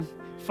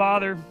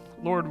Father,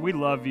 Lord, we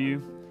love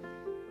you.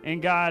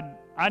 And God,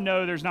 I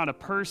know there's not a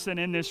person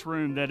in this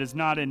room that is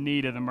not in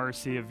need of the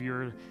mercy of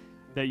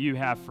that you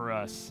have for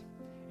us.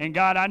 And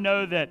God, I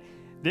know that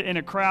in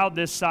a crowd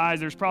this size,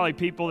 there's probably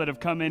people that have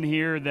come in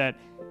here that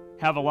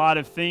have a lot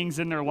of things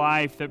in their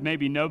life that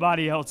maybe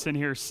nobody else in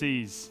here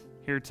sees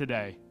here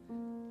today.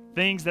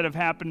 Things that have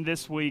happened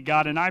this week,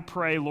 God, and I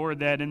pray, Lord,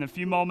 that in the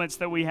few moments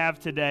that we have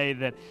today,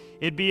 that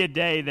it'd be a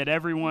day that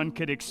everyone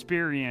could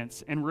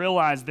experience and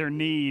realize their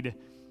need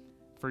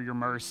for your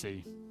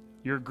mercy,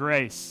 your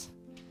grace.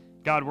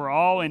 God, we're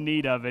all in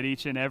need of it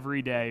each and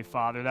every day,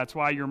 Father. That's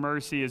why your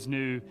mercy is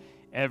new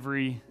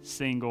every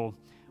single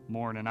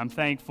morning. I'm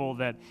thankful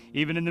that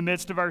even in the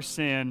midst of our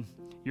sin,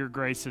 your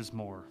grace is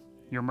more.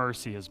 Your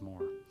mercy is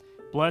more.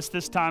 Bless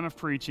this time of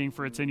preaching,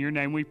 for it's in your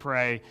name we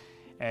pray.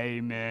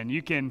 Amen.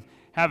 You can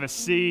have a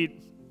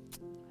seat.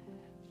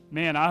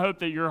 Man, I hope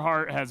that your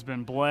heart has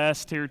been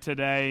blessed here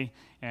today.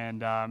 And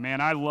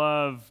man, I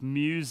love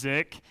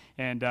music,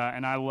 and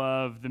I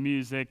love the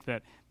music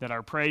that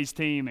our praise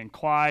team and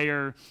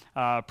choir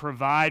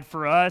provide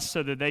for us,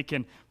 so that they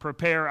can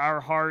prepare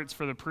our hearts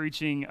for the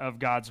preaching of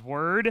God's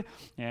word.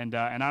 And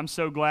I'm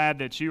so glad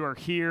that you are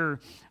here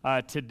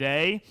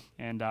today,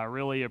 and I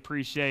really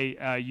appreciate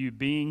you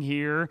being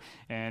here.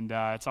 And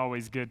it's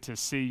always good to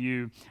see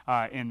you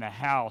in the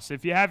house.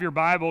 If you have your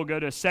Bible,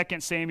 go to 2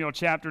 Samuel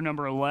chapter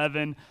number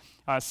 11.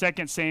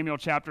 2 Samuel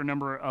chapter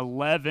number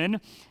 11.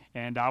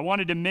 And I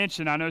wanted to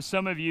mention, I know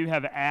some of you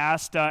have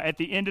asked, at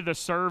the end of the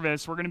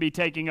service, we're going to be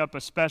taking up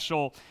a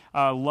special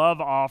love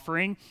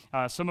offering.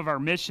 Some of our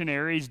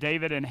missionaries,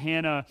 David and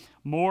Hannah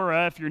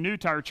Mora, if you're new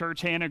to our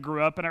church, Hannah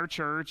grew up in our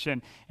church,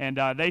 and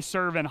they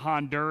serve in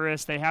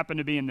Honduras. They happen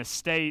to be in the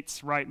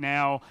States right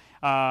now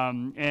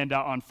and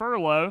on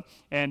furlough.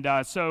 And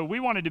so we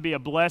wanted to be a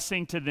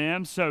blessing to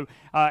them. So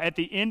at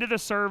the end of the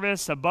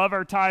service, above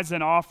our tithes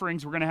and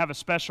offerings, we're going to have a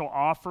special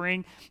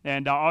offering.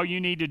 And all you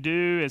need to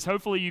do is,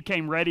 hopefully you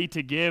came ready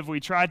to give.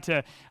 We tried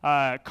to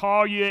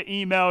call you,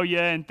 email you,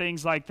 and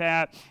things like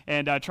that,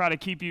 and try to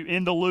keep you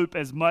in the loop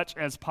as much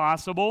as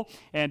possible.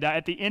 And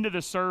at the end of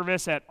the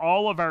service, at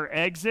all of our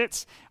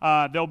exits,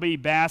 there'll be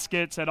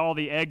baskets at all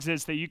the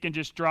exits that you can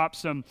just drop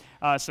some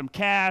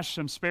cash,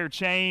 some spare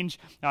change.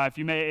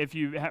 If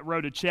you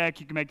wrote a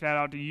check, you can make that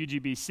out to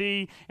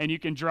UGBC, and you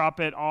can drop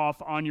it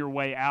off on your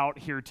way out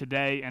here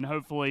today. And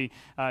hopefully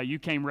you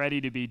came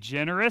ready to be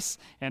generous.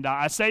 And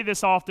I say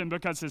this often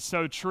because it's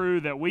so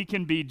true, that we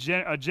can be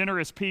a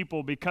generous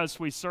people because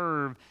we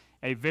serve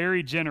a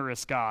very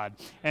generous God.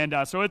 And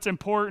so it's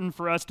important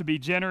for us to be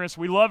generous.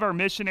 We love our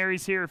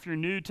missionaries here. If you're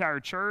new to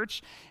our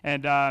church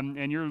and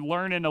you're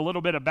learning a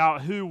little bit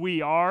about who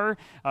we are,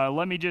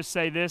 let me just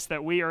say this,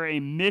 that we are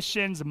a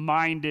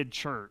missions-minded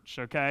church,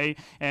 okay?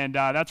 And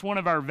that's one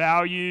of our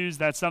values.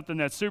 That's something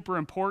that's super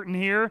important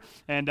here.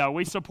 And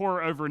we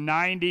support over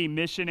 90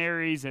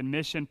 missionaries and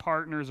mission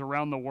partners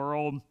around the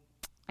world.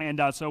 And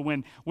so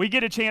when we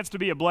get a chance to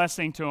be a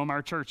blessing to them,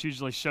 our church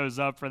usually shows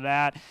up for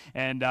that.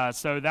 And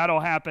so that'll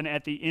happen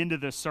at the end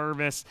of the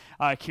service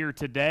here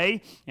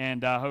today.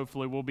 And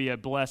hopefully we'll be a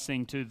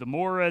blessing to the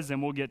Moras,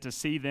 and we'll get to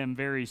see them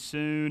very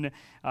soon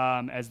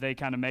as they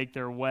kind of make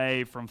their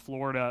way from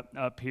Florida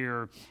up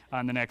here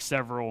in the next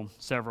several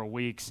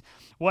weeks.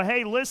 Well,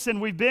 hey, listen,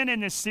 we've been in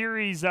this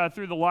series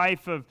through the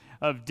life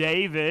of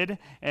David,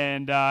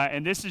 and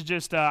this is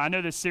just, I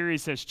know this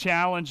series has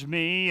challenged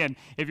me, and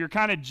if you're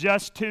kind of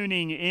just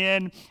tuning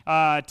in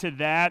to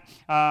that,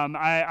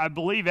 I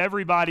believe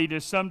everybody to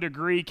some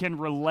degree can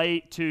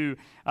relate to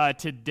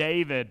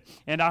David,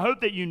 and I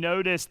hope that you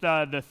noticed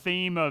the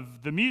theme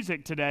of the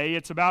music today.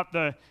 It's about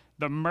the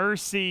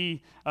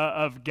mercy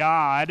of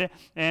God.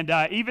 And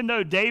even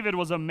though David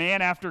was a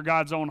man after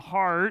God's own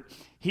heart,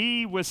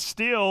 he was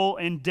still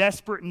in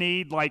desperate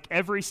need, like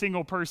every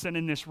single person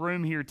in this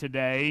room here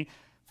today,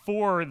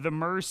 for the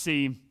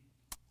mercy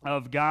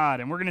of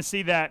God. And we're going to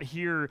see that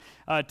here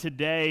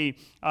today.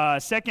 2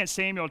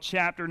 Samuel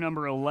chapter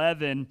number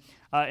 11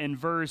 in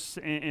verse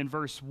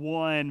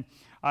 1,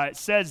 it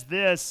says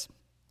this,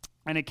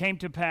 "And it came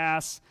to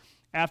pass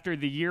after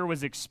the year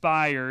was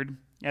expired,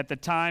 at the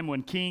time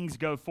when kings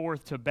go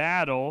forth to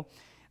battle,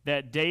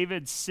 that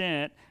David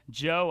sent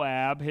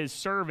Joab, his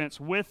servants,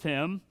 with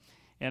him,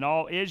 and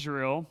all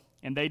Israel,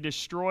 and they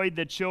destroyed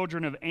the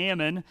children of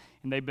Ammon,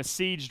 and they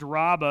besieged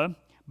Rabbah.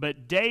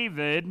 But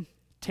David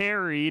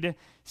tarried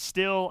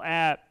still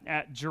at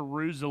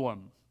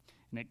Jerusalem.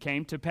 And it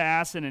came to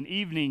pass in an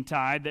evening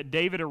tide that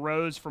David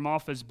arose from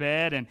off his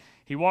bed, and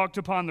he walked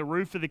upon the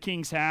roof of the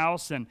king's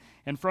house, and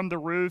from the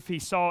roof he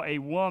saw a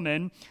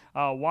woman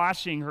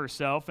washing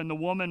herself, and the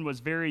woman was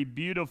very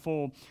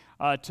beautiful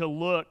to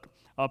look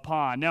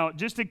upon. Now,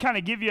 just to kind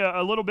of give you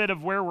a little bit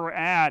of where we're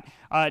at,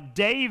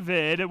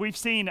 David, we've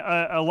seen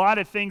a lot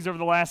of things over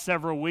the last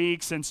several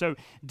weeks, and so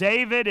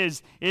David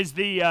is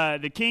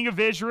the king of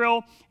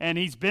Israel, and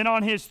he's been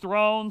on his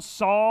throne.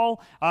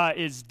 Saul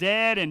is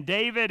dead, and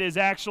David is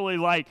actually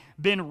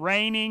been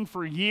reigning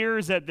for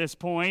years at this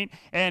point,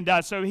 and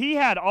so he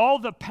had all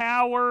the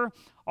power,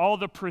 all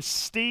the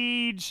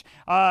prestige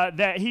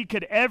that he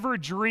could ever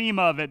dream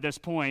of at this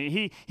point.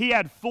 He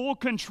had full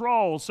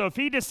control. So if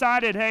he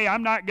decided, hey,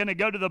 I'm not going to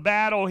go to the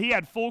battle, he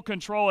had full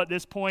control at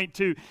this point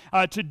to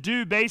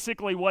do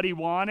basically what he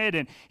wanted.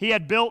 And he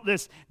had built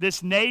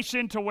this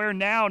nation to where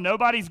now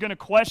nobody's going to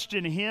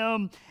question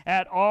him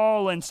at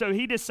all. And so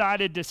he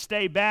decided to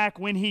stay back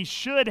when he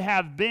should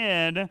have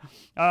been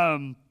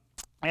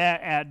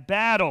at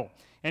battle.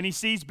 And he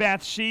sees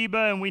Bathsheba,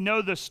 and we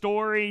know the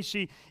story.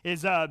 She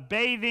is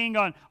bathing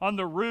on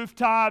the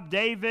rooftop.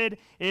 David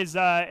is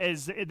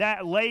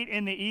that late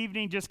in the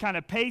evening just kind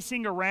of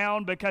pacing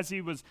around because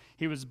he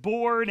was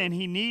bored and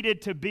he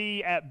needed to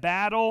be at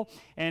battle.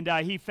 And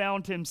he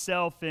found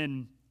himself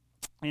in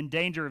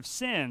danger of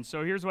sin.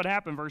 So here's what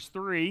happened, verse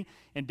 3.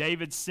 And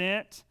David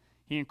sent,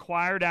 he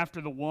inquired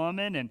after the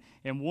woman,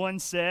 and one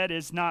said,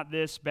 is not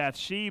this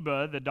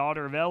Bathsheba, the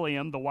daughter of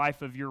Eliam, the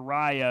wife of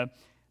Uriah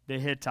the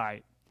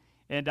Hittite?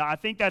 And I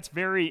think that's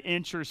very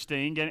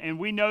interesting. And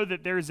we know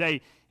that there's a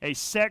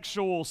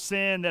sexual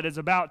sin that is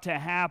about to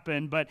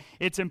happen, but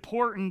it's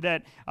important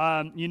that,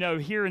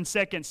 here in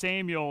 2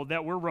 Samuel,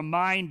 that we're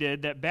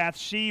reminded that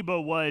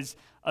Bathsheba was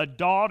a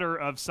daughter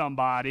of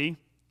somebody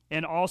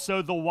and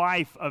also the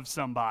wife of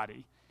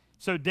somebody.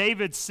 So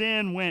David's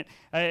sin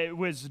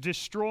was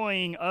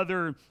destroying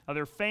other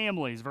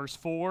families. Verse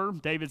 4,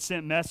 David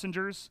sent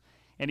messengers,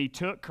 and he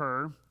took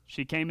her.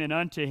 She came in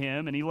unto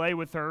him, and he lay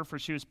with her, for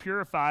she was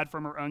purified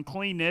from her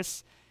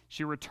uncleanness.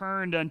 She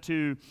returned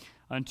unto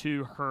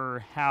her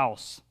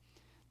house.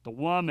 The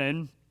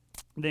woman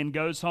then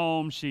goes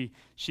home. She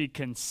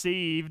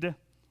conceived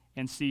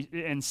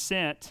and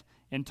sent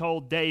and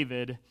told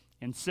David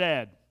and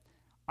said,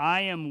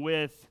 I am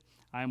with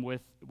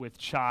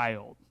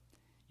child.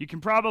 You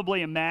can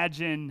probably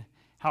imagine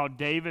how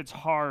David's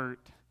heart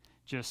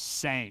just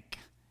sank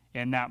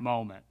in that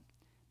moment,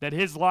 that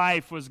his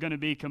life was going to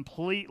be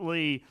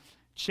completely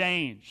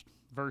changed.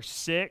 Verse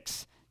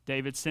 6,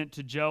 David sent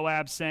to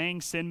Joab,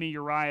 saying, send me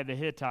Uriah the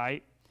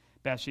Hittite,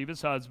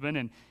 Bathsheba's husband,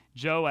 and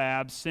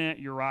Joab sent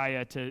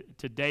Uriah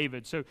to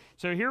David. So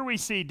here we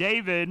see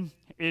David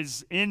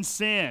is in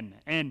sin,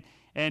 and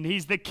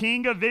he's the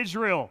king of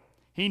Israel.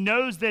 He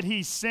knows that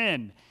he's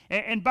sinned.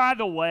 And by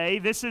the way,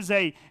 this is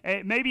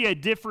maybe a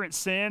different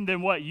sin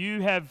than what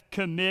you have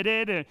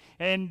committed.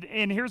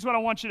 And here's what I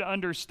want you to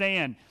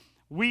understand.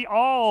 We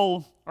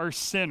all are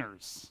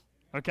sinners,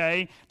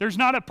 okay? There's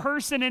not a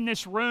person in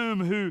this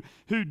room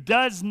who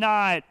does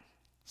not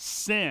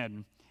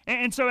sin.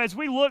 And so as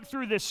we look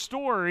through this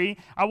story,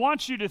 I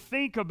want you to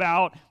think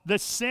about the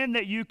sin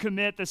that you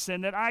commit, the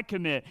sin that I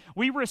commit.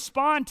 We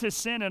respond to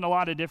sin in a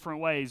lot of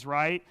different ways,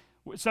 right?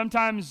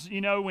 Sometimes,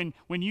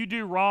 when you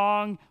do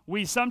wrong,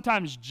 we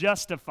sometimes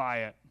justify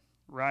it,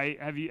 right?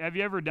 Have you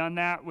ever done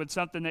that with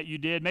something that you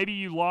did? Maybe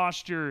you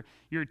lost your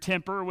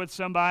temper with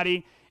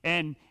somebody,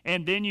 and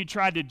then you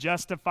tried to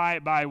justify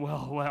it by,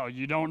 well,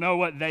 you don't know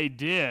what they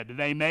did.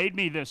 They made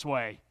me this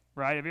way,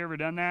 right? Have you ever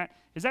done that?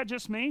 Is that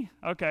just me?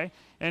 Okay.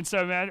 And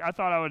so I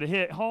thought I would have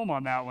hit home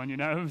on that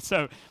one,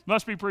 so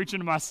must be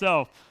preaching to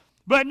myself.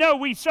 But no,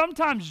 we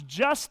sometimes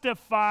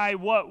justify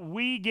what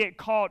we get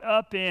caught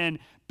up in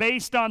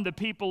based on the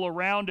people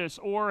around us.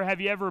 Or have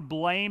you ever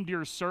blamed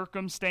your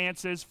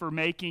circumstances for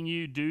making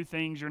you do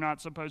things you're not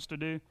supposed to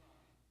do?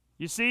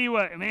 You see,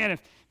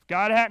 if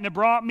God hadn't have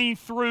brought me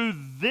through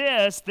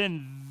this,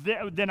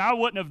 then I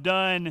wouldn't have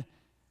done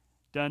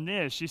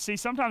this. You see,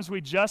 sometimes we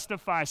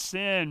justify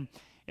sin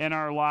in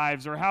our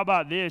lives. Or how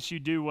about this? You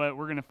do what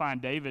we're going to find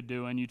David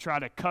doing. You try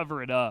to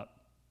cover it up.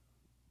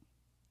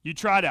 You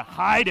try to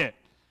hide it,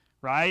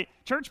 right?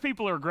 Church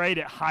people are great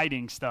at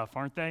hiding stuff,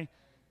 aren't they?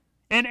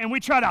 And we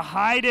try to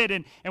hide it,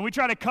 and we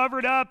try to cover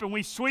it up, and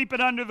we sweep it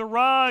under the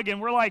rug,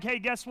 and we're like, hey,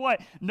 guess what?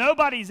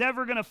 Nobody's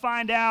ever going to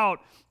find out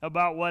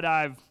about what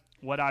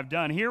I've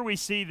done. Here we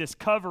see this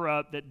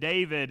cover-up that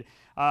David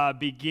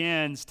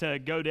begins to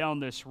go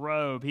down this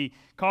road. He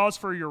calls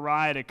for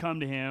Uriah to come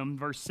to him.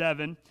 Verse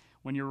 7,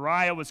 when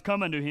Uriah was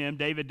coming to him,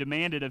 David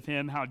demanded of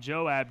him how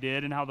Joab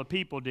did and how the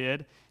people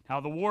did, how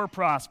the war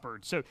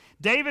prospered. So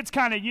David's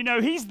kind of,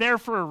 he's there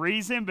for a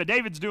reason, but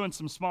David's doing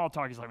some small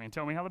talk. He's like,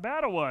 tell me how the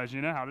battle was,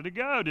 how did it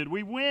go? Did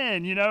we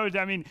win?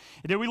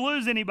 Did we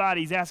lose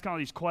anybody? He's asking all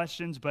these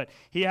questions, but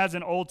he has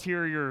an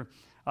ulterior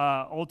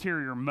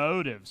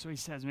motive. So he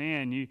says,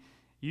 man,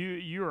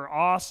 you are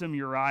awesome,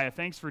 Uriah.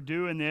 Thanks for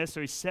doing this.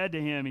 So he said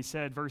to him,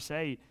 verse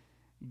 8,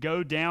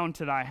 go down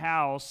to thy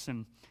house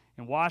and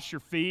wash your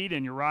feet.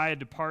 And Uriah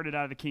departed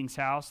out of the king's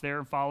house there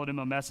and followed him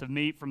a mess of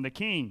meat from the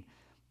king.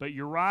 But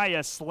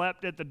Uriah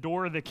slept at the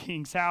door of the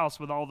king's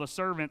house with all the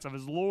servants of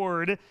his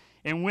lord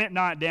and went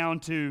not down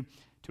to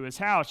his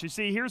house. You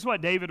see, here's what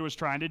David was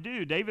trying to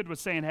do. David was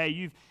saying, hey,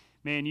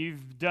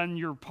 you've done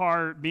your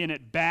part being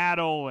at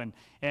battle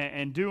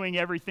and doing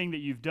everything that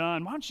you've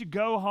done. Why don't you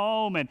go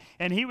home?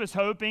 And he was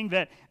hoping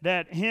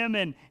that him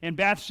and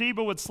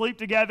Bathsheba would sleep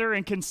together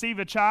and conceive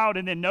a child,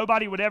 and then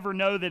nobody would ever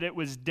know that it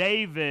was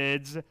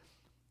David's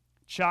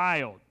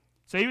child.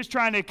 So he was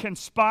trying to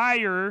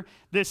conspire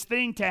this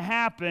thing to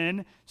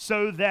happen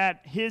so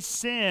that his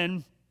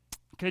sin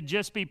could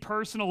just be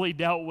personally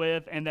dealt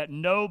with and that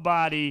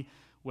nobody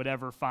would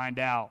ever find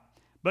out.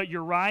 But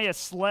Uriah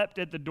slept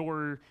at the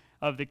door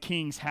of the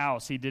king's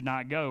house. He did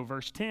not go.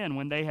 Verse 10,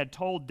 when they had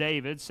told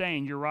David,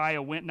 saying,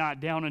 Uriah went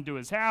not down into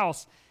his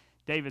house,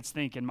 David's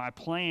thinking, my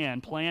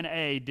plan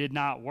A, did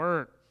not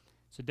work.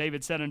 So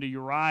David said unto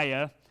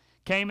Uriah,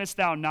 camest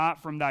thou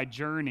not from thy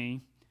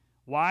journey?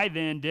 Why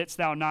then didst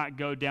thou not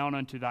go down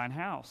unto thine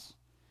house?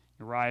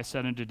 Uriah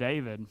said unto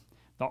David,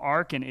 the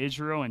ark and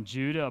Israel and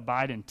Judah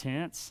abide in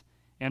tents,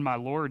 and my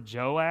lord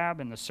Joab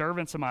and the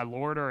servants of my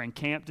lord are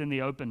encamped in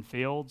the open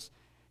fields.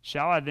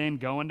 Shall I then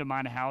go into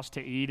mine house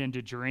to eat and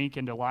to drink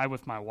and to lie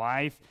with my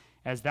wife?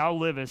 As thou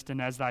livest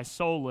and as thy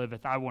soul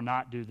liveth, I will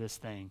not do this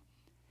thing.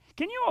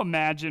 Can you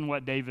imagine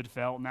what David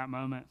felt in that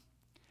moment?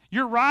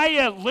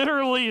 Uriah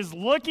literally is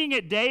looking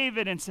at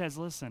David and says,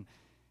 listen,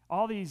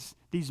 all these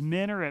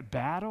men are at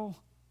battle,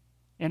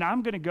 and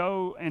I'm going to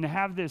go and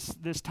have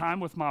this time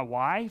with my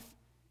wife.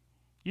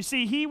 You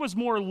see, he was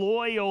more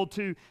loyal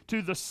to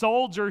the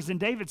soldiers, and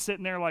David's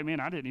sitting there like,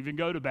 man, I didn't even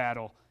go to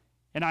battle.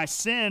 And I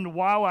sinned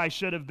while I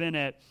should have been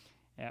at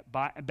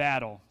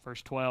battle.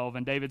 Verse 12,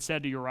 and David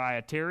said to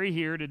Uriah, tarry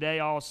here today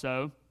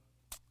also,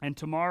 and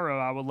tomorrow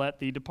I will let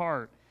thee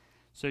depart.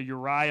 So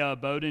Uriah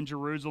abode in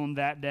Jerusalem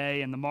that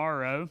day and the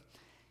morrow.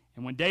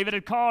 And when David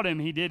had called him,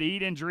 he did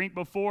eat and drink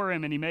before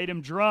him, and he made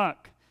him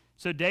drunk.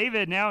 So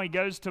David, now he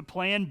goes to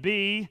plan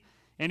B,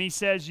 and he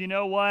says, you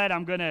know what,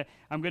 I'm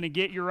gonna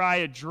get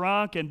Uriah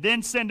drunk and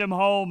then send him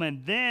home,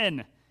 and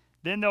then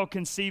they'll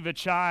conceive a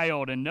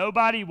child, and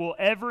nobody will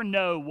ever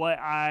know what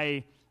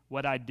I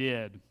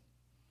did.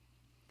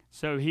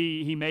 So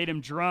he made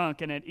him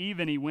drunk, and at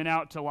even he went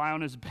out to lie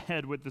on his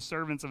bed with the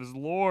servants of his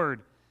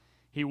Lord.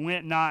 He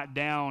went not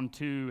down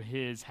to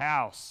his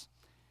house.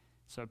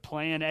 So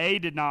plan A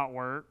did not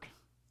work.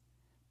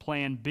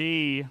 Plan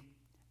B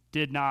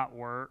did not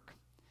work.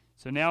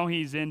 So now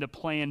he's into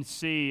plan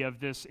C of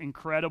this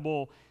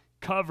incredible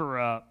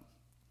cover-up.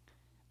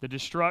 The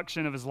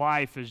destruction of his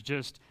life is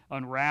just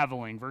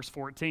unraveling. Verse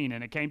 14,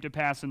 and it came to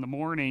pass in the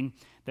morning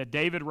that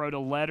David wrote a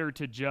letter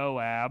to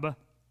Joab,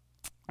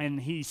 and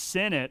he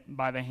sent it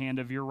by the hand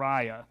of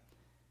Uriah.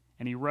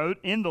 And he wrote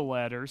in the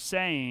letter,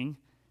 saying,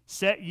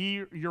 set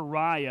ye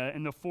Uriah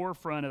in the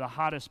forefront of the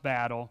hottest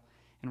battle,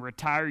 and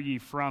retire ye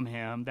from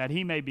him, that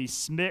he may be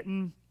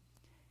smitten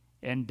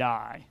and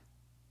die.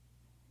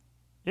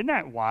 Isn't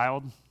that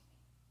wild?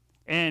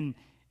 And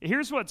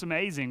here's what's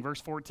amazing, verse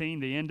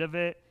 14, the end of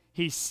it.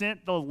 He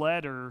sent the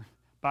letter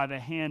by the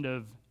hand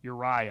of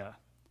Uriah.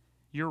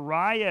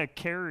 Uriah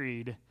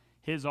carried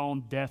his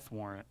own death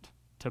warrant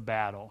to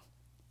battle,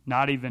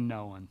 not even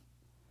knowing.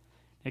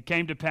 It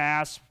came to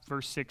pass,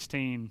 verse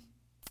 16,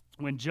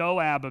 when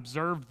Joab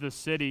observed the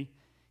city,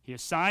 he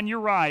assigned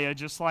Uriah,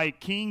 just like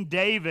King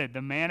David,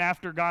 the man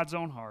after God's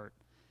own heart,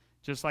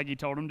 just like he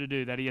told him to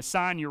do, that he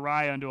assigned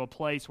Uriah unto a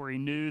place where he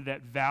knew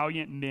that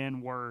valiant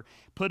men were.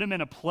 Put him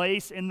in a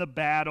place in the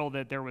battle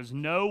that there was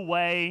no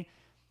way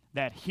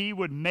that he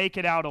would make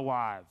it out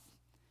alive.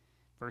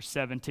 Verse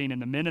 17,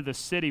 and the men of the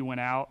city went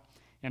out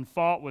and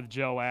fought with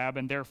Joab,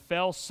 and there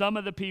fell some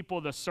of the people,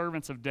 the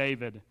servants of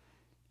David,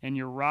 and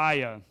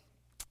Uriah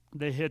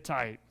the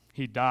Hittite,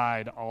 he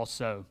died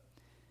also.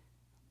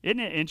 Isn't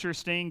it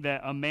interesting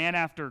that a man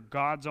after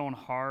God's own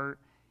heart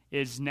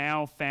is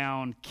now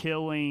found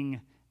killing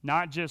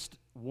not just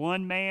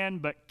one man,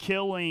 but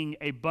killing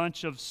a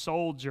bunch of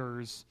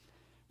soldiers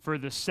for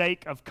the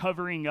sake of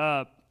covering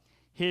up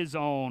his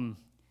own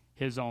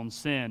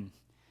sin?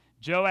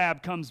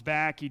 Joab comes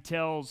back. He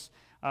tells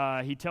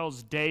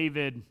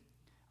David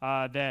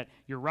that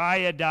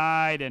Uriah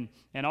died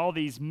and all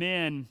these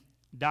men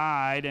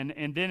died.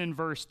 And then in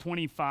verse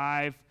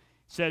 25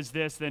 says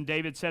this, then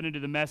David said unto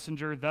the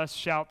messenger, thus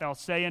shalt thou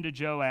say unto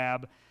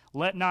Joab,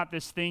 let not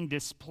this thing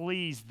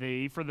displease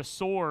thee, for the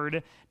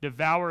sword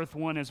devoureth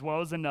one as well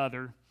as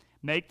another.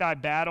 Make thy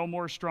battle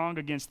more strong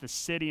against the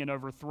city, and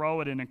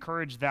overthrow it, and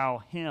encourage thou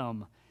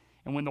him.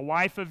 And when the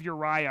wife of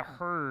Uriah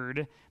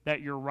heard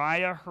that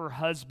Uriah her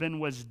husband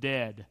was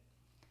dead,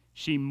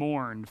 she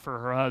mourned for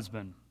her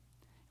husband.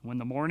 When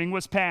the morning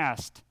was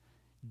past,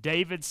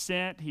 David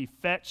sent, he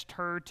fetched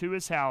her to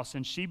his house,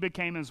 and she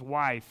became his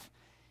wife,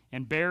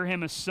 and bare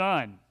him a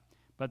son.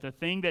 But the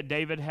thing that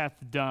David hath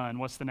done,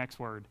 what's the next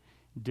word?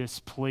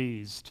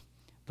 Displeased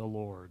the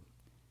Lord.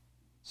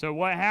 So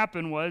what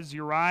happened was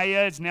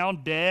Uriah is now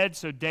dead,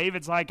 so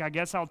David's like, I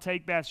guess I'll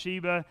take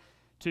Bathsheba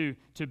to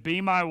be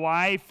my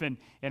wife, and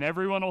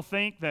everyone will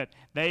think that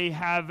they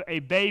have a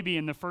baby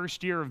in the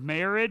first year of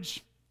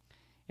marriage.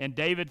 And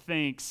David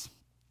thinks,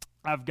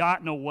 I've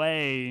gotten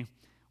away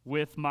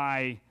with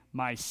my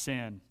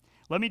sin.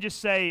 Let me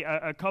just say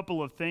a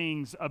couple of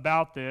things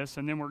about this,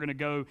 and then we're going to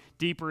go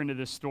deeper into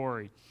this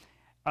story.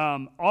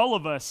 All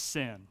of us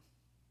sin.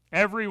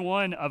 Every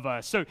one of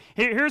us. So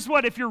here's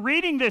what, if you're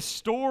reading this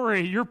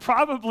story, you're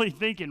probably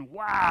thinking,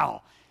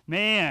 wow,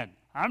 man,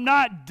 I'm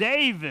not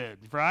David,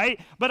 right?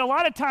 But a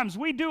lot of times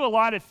we do a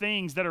lot of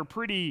things that are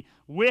pretty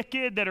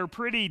wicked, that are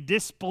pretty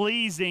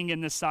displeasing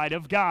in the sight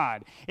of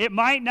God. It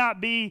might not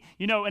be,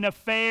 an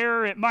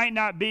affair. It might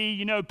not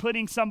be,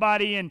 putting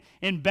somebody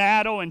in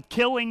battle and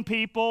killing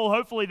people.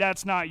 Hopefully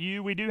that's not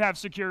you. We do have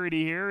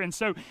security here. And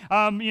so,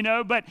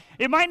 but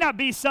it might not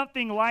be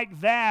something like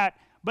that.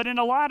 But in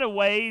a lot of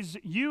ways,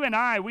 you and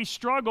I, we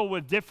struggle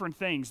with different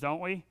things,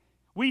 don't we?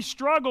 We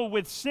struggle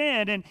with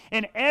sin,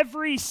 and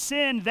every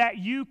sin that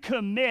you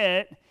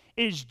commit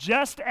is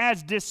just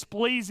as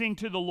displeasing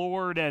to the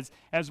Lord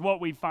as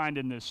what we find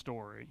in this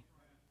story.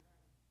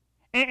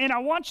 And I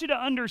want you to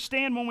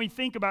understand when we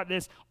think about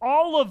this,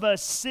 all of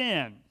us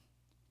sin.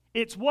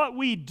 It's what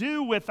we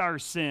do with our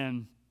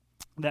sin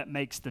that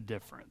makes the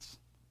difference.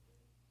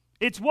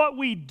 It's what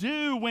we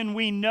do when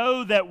we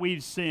know that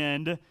we've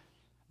sinned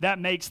that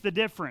makes the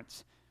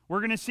difference. We're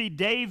going to see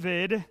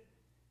David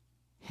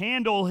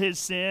handle his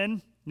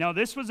sin. Now,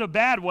 this was a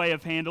bad way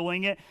of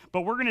handling it,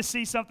 but we're going to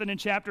see something in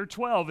chapter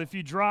 12. If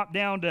you drop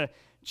down to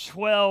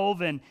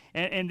 12 and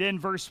then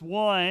verse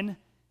 1,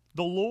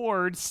 the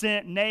Lord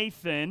sent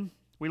Nathan.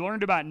 We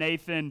learned about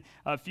Nathan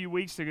a few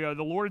weeks ago.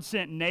 The Lord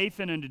sent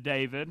Nathan unto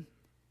David.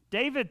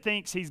 David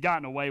thinks he's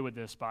gotten away with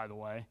this, by the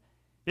way.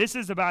 This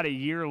is about a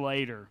year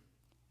later.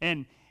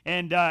 And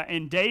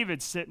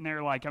David's sitting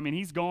there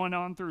he's going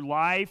on through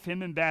life.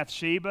 Him and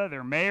Bathsheba,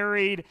 they're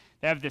married.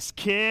 They have this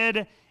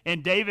kid.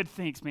 And David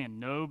thinks, man,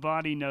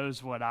 nobody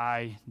knows what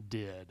I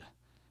did.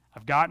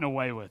 I've gotten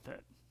away with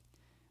it.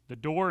 The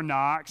door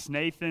knocks.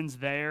 Nathan's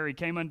there. He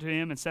came unto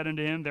him and said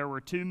unto him, there were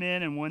 2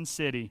 men in one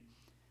city.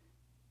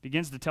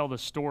 Begins to tell the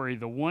story.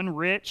 The one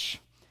rich,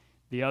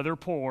 the other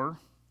poor.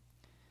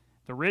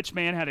 The rich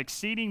man had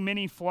exceeding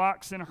many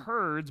flocks and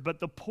herds, but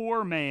the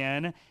poor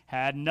man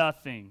had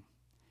nothing,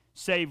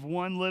 save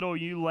one little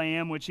ewe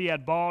lamb, which he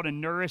had bought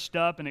and nourished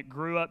up, and it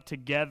grew up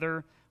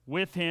together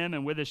with him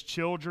and with his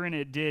children.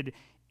 It did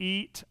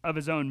eat of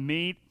his own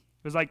meat.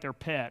 It was like their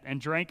pet,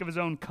 and drank of his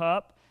own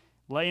cup,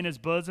 lay in his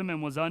bosom,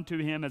 and was unto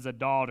him as a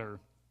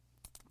daughter.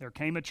 There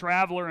came a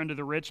traveler unto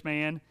the rich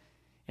man,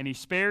 and he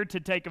spared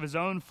to take of his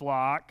own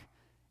flock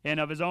and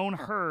of his own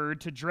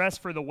herd to dress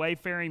for the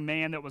wayfaring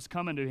man that was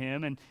coming to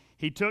him. And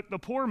he took the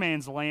poor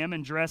man's lamb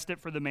and dressed it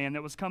for the man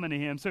that was coming to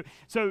him.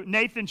 So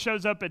Nathan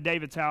shows up at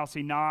David's house.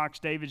 He knocks.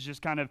 David's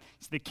just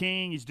he's the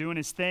king. He's doing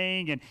his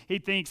thing. And he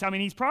thinks,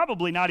 he's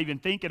probably not even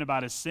thinking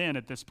about his sin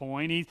at this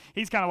point.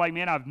 He's kind of like,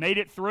 man, I've made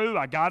it through.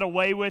 I got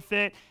away with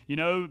it.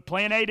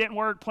 Plan A didn't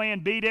work. Plan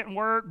B didn't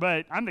work.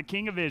 But I'm the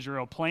king of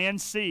Israel. Plan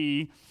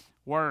C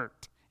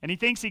worked. And he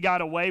thinks he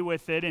got away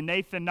with it, and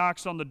Nathan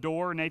knocks on the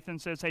door. Nathan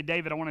says, hey,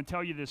 David, I want to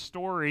tell you this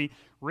story.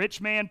 Rich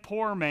man,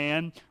 poor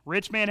man.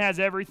 Rich man has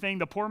everything.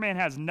 The poor man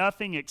has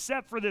nothing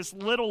except for this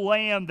little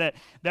lamb that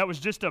was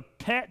just a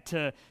pet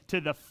to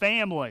the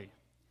family.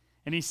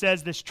 And he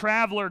says this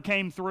traveler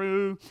came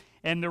through,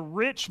 and the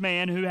rich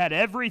man who had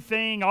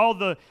everything, all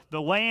the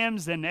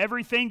lambs and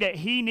everything that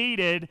he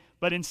needed,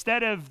 but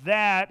instead of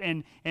that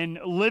and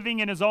living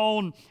in his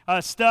own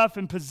stuff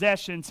and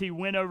possessions, he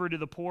went over to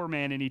the poor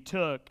man and he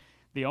took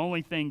the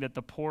only thing that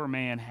the poor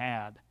man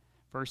had.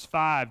 Verse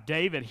 5,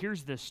 David,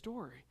 here's this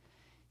story.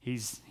 He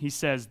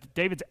says,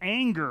 David's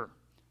anger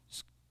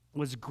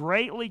was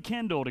greatly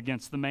kindled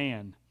against the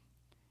man.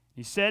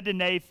 He said to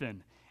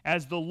Nathan,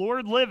 as the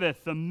Lord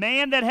liveth, the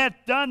man that hath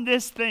done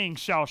this thing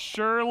shall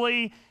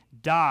surely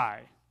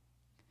die.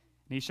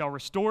 And he shall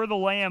restore the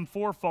lamb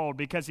fourfold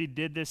because he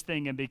did this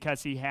thing and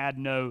because he had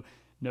no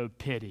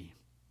pity.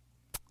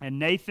 And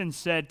Nathan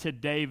said to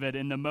David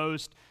in the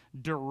most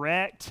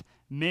direct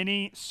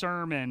mini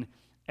sermon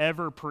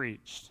ever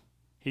preached,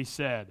 he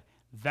said,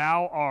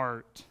 thou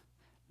art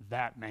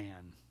that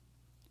man.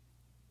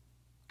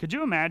 Could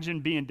you imagine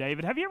being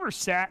David? Have you ever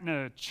sat in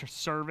a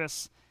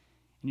service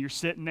and you're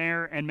sitting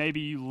there and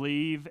maybe you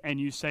leave and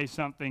you say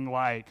something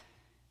like,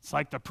 it's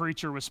like the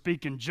preacher was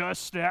speaking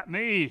just at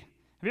me.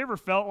 Have you ever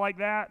felt like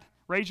that?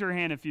 Raise your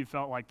hand if you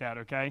felt like that,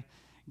 okay?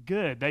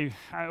 Good.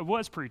 I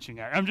was preaching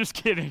at. I'm just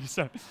kidding.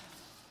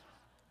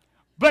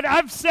 But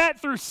I've sat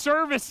through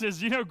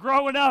services,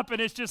 growing up,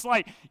 and it's just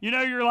like,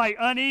 you're like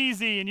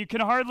uneasy and you can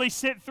hardly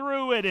sit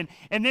through it.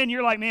 And then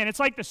you're like, man, it's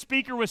like the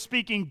speaker was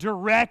speaking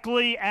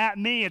directly at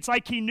me. It's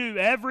like he knew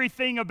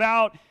everything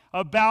about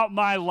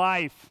my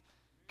life.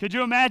 Could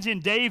you imagine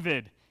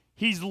David?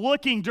 He's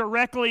looking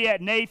directly at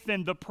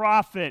Nathan, the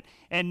prophet,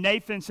 and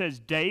Nathan says,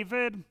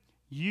 David,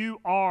 you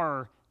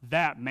are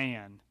that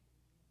man.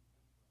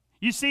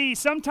 You see,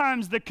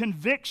 sometimes the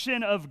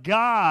conviction of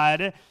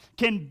God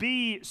can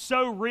be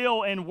so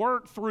real and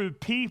work through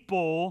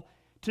people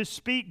to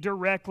speak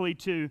directly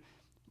to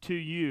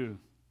you.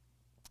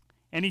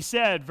 And he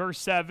said, verse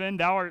 7,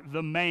 thou art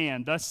the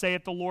man, thus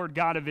saith the Lord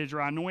God of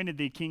Israel, I anointed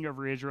thee king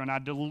over Israel, and I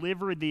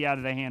delivered thee out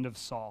of the hand of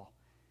Saul.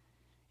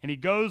 And he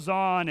goes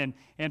on,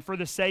 and for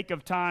the sake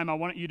of time, I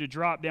want you to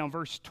drop down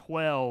verse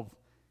 12.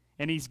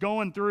 And he's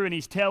going through and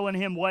he's telling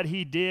him what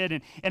he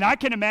did. And I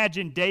can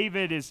imagine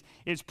David is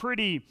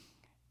pretty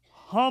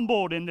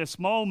humbled in this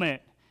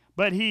moment.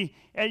 But he's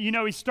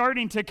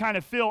starting to kind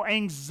of feel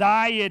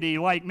anxiety,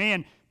 like,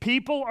 man,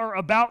 People are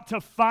about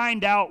to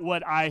find out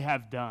what I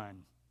have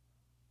done.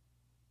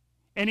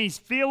 And he's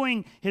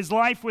filling his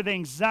life with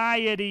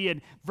anxiety.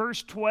 And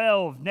verse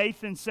 12,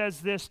 Nathan says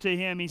this to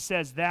him. He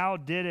says, thou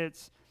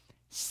didst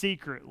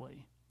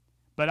secretly,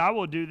 but I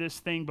will do this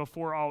thing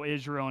before all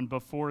Israel and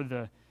before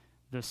the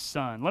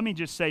sun. Let me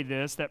just say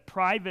this, that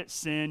private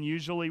sin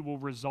usually will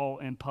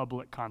result in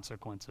public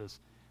consequences.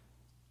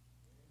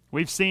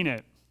 We've seen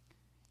it.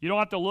 You don't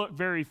have to look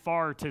very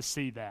far to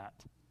see that.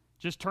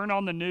 Just turn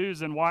on the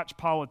news and watch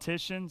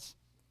politicians.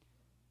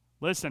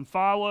 Listen,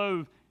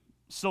 follow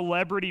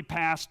celebrity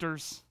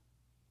pastors,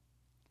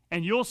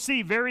 and you'll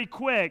see very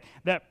quick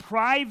that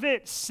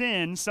private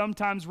sin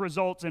sometimes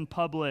results in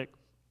public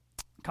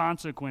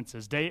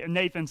consequences.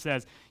 Nathan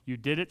says, you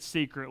did it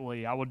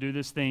secretly. I will do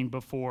this thing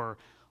before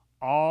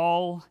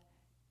all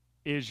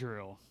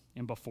Israel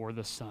and before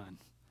the sun.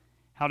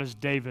 How does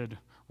David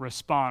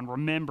respond?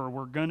 Remember,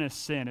 we're going to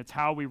sin. It's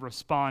how we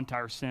respond to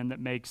our sin that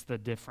makes the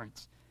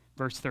difference.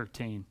 Verse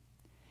 13,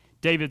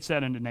 David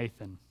said unto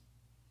Nathan,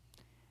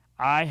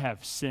 I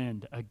have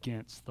sinned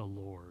against the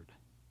Lord.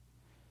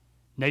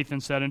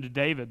 Nathan said unto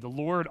David, the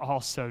Lord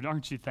also,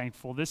 aren't you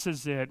thankful? This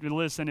is it.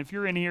 Listen, if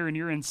you're in here and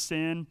you're in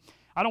sin,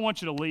 I don't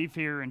want you to leave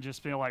here and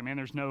just feel like, man,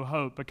 there's no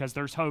hope, because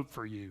there's hope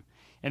for you.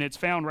 And it's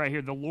found right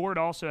here. The Lord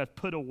also hath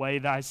put away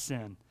thy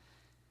sin.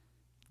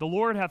 The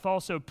Lord hath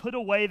also put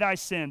away thy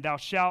sin. Thou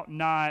shalt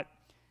not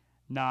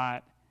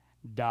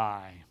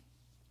die.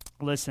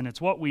 Listen, it's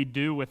what we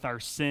do with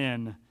our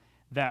sin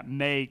that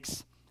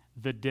makes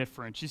the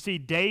difference. You see,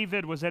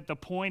 David was at the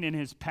point in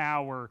his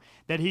power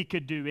that he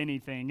could do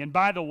anything. And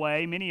by the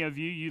way, many of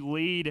you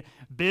lead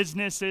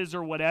businesses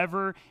or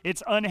whatever.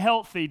 It's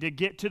unhealthy to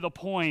get to the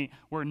point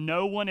where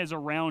no one is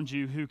around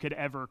you who could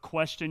ever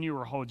question you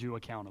or hold you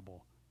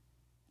accountable.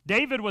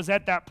 David was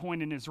at that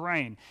point in his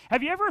reign.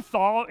 Have you ever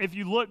thought, if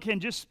you look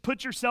and just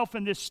put yourself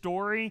in this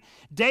story,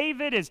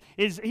 David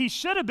he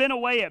should have been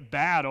away at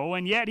battle,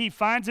 and yet he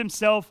finds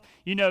himself,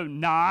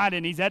 not,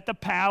 and he's at the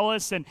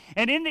palace, and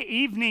in the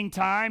evening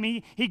time,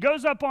 he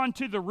goes up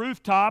onto the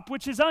rooftop,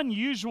 which is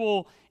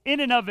unusual in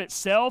and of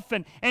itself,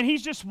 and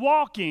he's just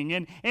walking,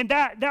 and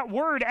that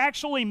word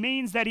actually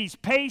means that he's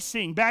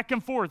pacing back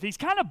and forth. He's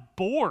kind of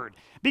bored,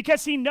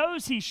 because he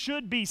knows he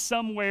should be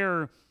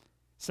somewhere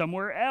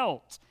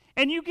else.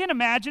 And you can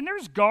imagine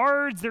there's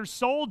guards, there's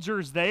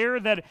soldiers there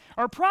that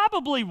are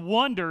probably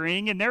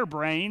wondering in their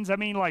brains,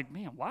 man,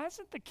 why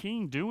isn't the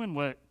king doing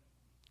what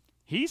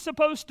he's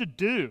supposed to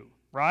do,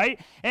 right?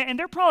 And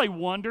they're probably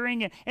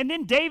wondering. And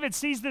then David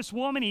sees this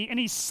woman, and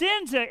he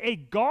sends a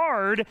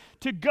guard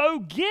to go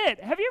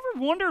get. Have you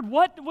ever wondered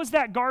what was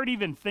that guard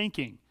even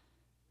thinking?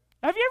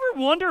 Have you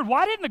ever wondered,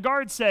 why didn't the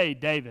guard say,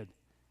 David,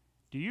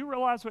 do you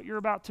realize what you're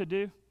about to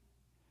do?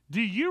 Do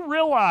you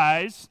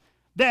realize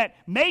that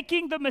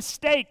making the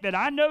mistake that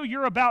I know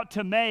you're about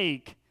to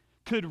make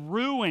could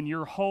ruin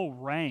your whole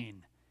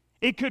reign?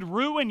 It could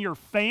ruin your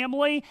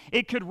family.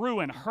 It could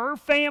ruin her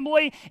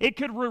family. It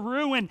could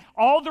ruin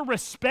all the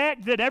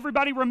respect that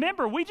everybody,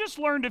 remember, we just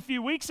learned a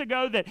few weeks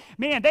ago that,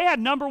 man, they had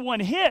number one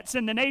hits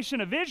in the nation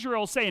of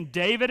Israel saying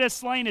David has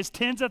slain his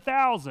tens of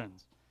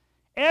thousands.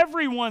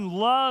 Everyone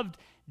loved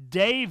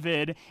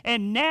David,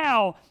 and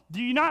now,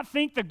 do you not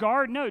think the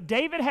guard? No,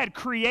 David had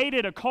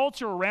created a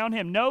culture around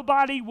him.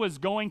 Nobody was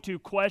going to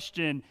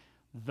question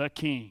the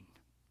king,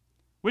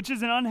 which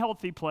is an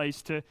unhealthy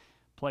place to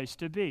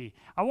be.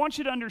 I want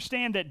you to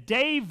understand that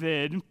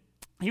David,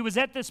 he was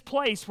at this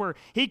place where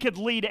he could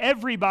lead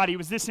everybody. He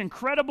was this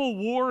incredible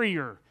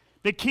warrior,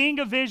 the king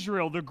of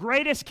Israel, the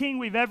greatest king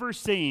we've ever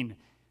seen,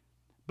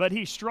 but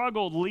he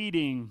struggled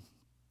leading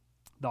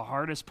the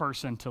hardest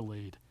person to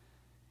lead,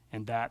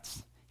 and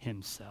that's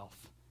himself.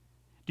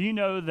 Do you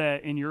know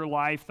that in your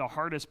life, the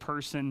hardest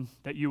person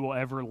that you will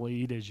ever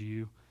lead is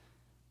you?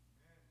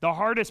 The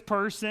hardest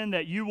person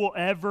that you will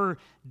ever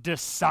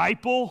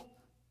disciple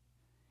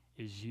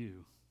is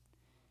you.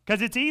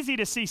 Because it's easy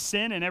to see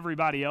sin in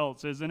everybody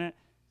else, isn't it?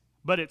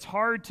 But it's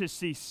hard to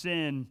see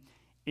sin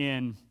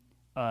in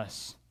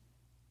us.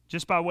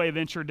 Just by way of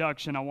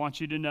introduction, I want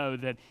you to know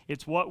that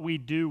it's what we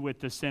do with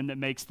the sin that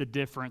makes the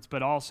difference.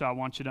 But also, I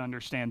want you to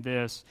understand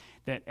this,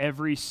 that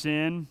every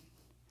sin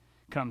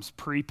comes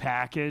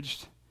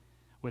prepackaged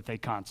with a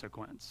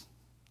consequence.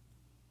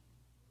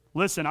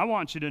 Listen, I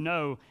want you to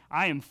know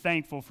I am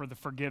thankful for the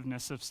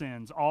forgiveness of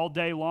sins. All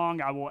day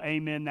long, I will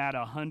amen that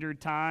 100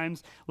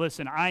 times.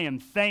 Listen, I am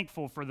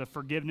thankful for the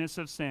forgiveness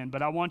of sin,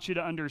 but I want you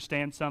to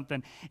understand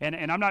something,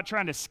 and I'm not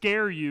trying to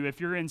scare you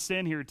if you're in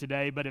sin here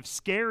today, but if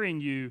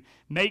scaring you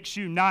makes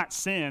you not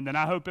sin, then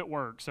I hope it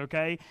works,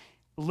 okay?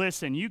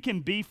 Listen, you can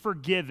be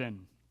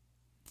forgiven,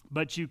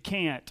 but you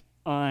can't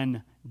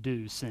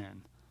undo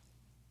sin.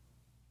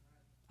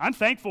 I'm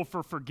thankful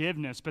for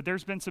forgiveness, but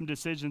there's been some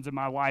decisions in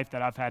my life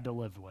that I've had to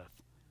live with.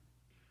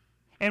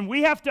 And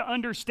we have to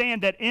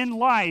understand that in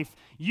life,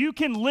 you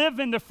can live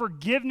in the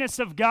forgiveness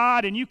of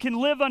God, and you can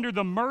live under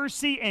the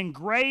mercy and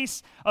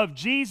grace of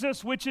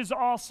Jesus, which is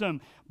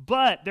awesome.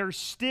 But there's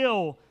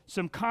still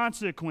some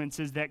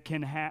consequences that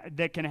can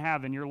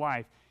have in your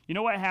life. You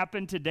know what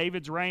happened to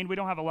David's reign? We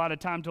don't have a lot of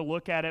time to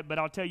look at it, but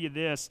I'll tell you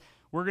this.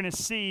 We're going to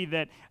see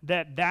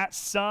that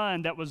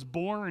son that was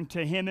born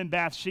to him in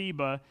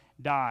Bathsheba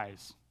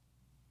dies.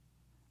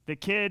 The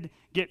kid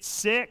gets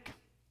sick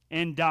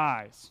and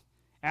dies.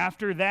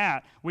 After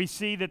that, we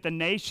see that the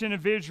nation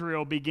of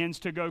Israel begins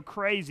to go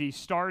crazy,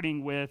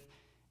 starting with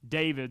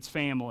David's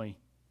family.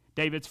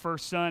 David's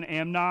first son,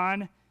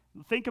 Amnon.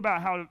 Think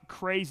about how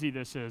crazy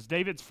this is.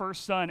 David's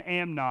first son,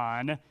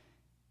 Amnon,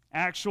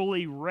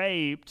 actually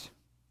raped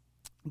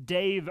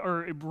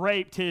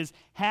his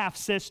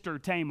half-sister,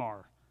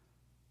 Tamar.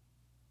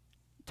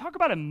 Talk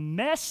about a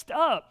messed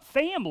up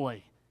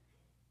family.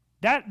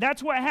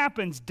 That's what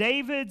happens.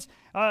 David's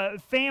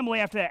family,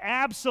 after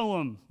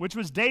Absalom, which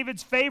was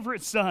David's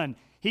favorite son,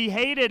 he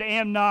hated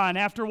Amnon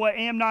after what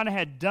Amnon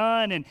had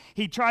done, and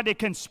he tried to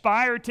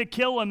conspire to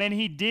kill him, and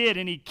he did,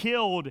 and he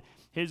killed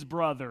his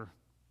brother.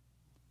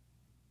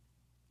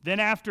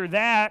 Then after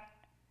that,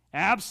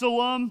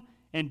 Absalom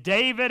and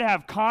David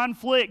have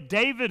conflict.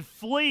 David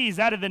flees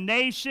out of the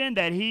nation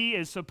that he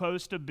is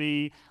supposed to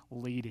be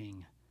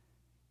leading.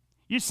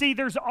 You see,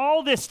 there's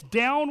all this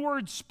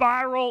downward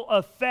spiral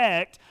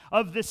effect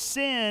of the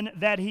sin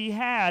that he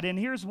had, and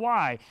here's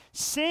why.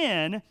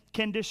 Sin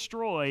can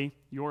destroy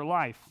your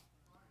life.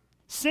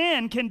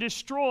 Sin can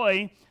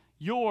destroy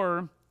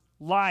your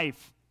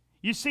life.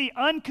 You see,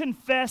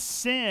 unconfessed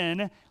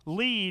sin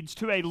leads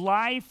to a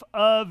life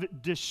of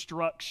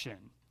destruction.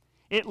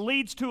 It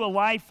leads to a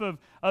life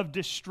of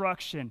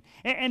destruction.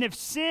 And if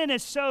sin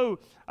is so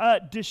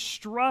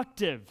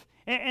destructive,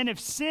 and if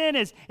sin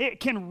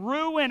it can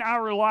ruin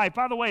our life.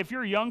 By the way, if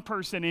you're a young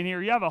person in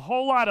here, you have a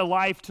whole lot of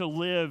life to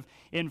live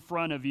in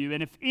front of you.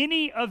 And if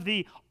any of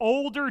the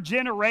older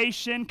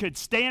generation could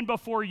stand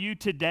before you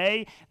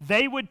today,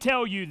 they would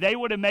tell you they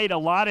would have made a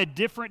lot of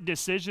different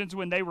decisions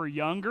when they were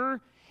younger,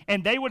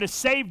 and they would have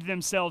saved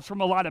themselves from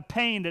a lot of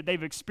pain that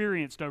they've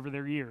experienced over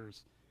their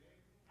years.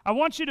 I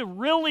want you to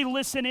really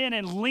listen in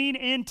and lean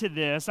into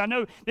this. I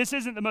know this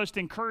isn't the most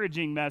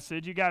encouraging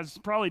message. You guys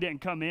probably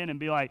didn't come in and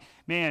be like,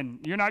 man,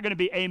 you're not going to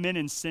be amen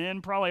in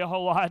sin probably a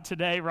whole lot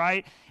today,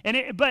 right?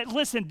 But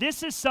listen,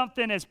 this is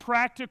something as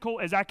practical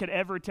as I could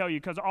ever tell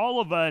you, because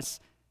all of us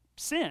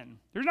sin.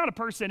 There's not a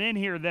person in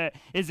here that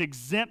is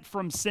exempt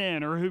from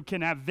sin or who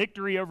can have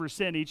victory over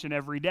sin each and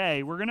every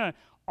day. We're going to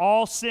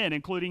all sin,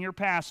 including your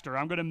pastor.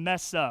 I'm going to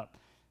mess up.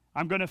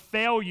 I'm going to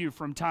fail you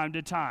from time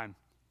to time.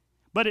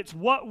 But it's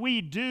what we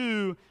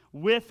do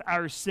with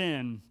our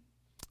sin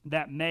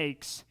that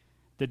makes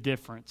the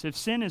difference. If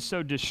sin is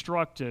so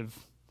destructive,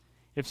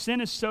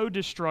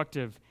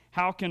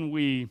 how can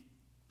we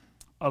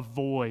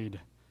avoid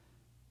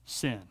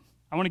sin?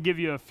 I want to give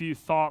you a few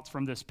thoughts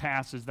from this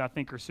passage that I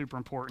think are super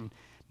important.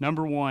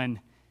 Number one,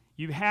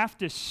 you have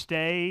to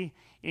stay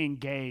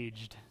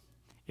engaged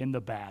in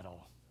the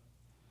battle.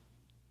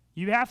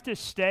 You have to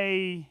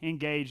stay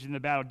engaged in the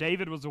battle.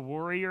 David was a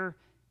warrior.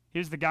 He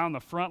was the guy on the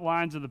front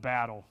lines of the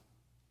battle.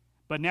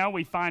 But now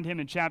we find him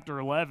in chapter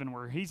 11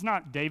 where he's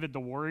not David the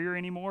warrior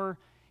anymore.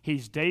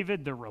 He's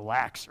David the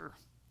relaxer.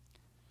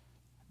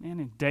 Man,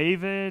 and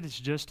David is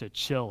just a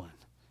chillin'.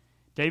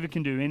 David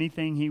can do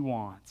anything he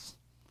wants.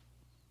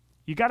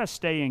 You got to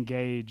stay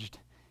engaged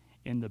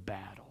in the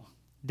battle.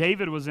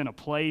 David was in a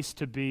place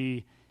to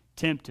be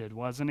tempted,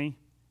 wasn't he?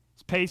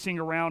 He's pacing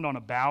around on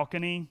a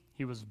balcony.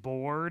 He was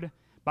bored.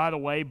 By the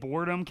way,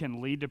 boredom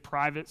can lead to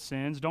private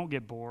sins. Don't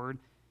get bored.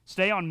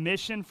 Stay on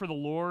mission for the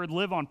Lord.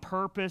 Live on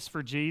purpose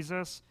for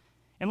Jesus.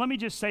 And let me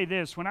just say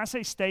this. When I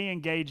say stay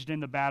engaged in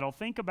the battle,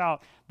 think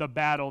about the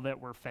battle that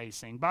we're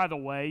facing. By the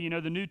way, you know,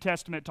 the New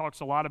Testament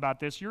talks a lot about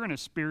this. You're in a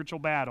spiritual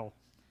battle.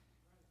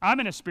 I'm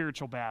in a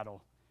spiritual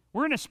battle.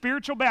 We're in a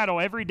spiritual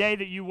battle every day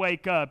that you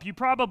wake up. You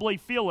probably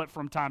feel it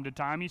from time to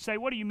time. You say,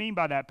 what do you mean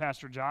by that,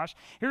 Pastor Josh?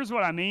 Here's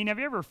what I mean. Have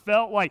you ever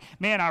felt like,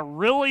 man,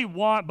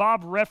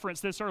 Bob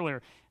referenced this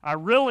earlier, I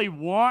really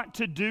want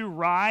to do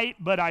right,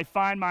 but I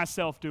find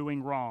myself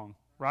doing wrong,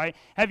 right?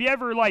 Have you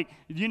ever,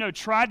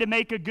 tried to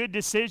make a good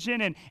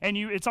decision and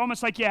it's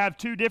almost like you have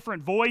two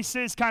different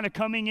voices kind of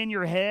coming in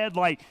your head,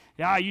 like,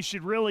 yeah, you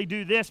should really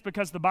do this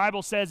because the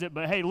Bible says it,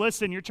 but hey,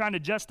 listen, you're trying to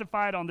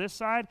justify it on this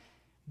side?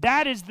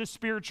 That is the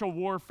spiritual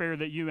warfare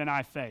that you and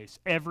I face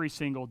every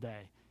single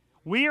day.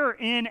 We are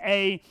in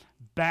a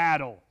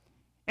battle.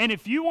 And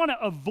if you want to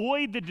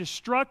avoid the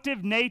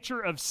destructive nature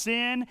of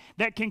sin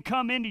that can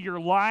come into your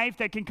life,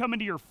 that can come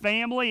into your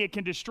family, it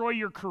can destroy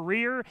your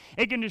career,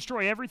 it can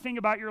destroy everything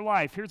about your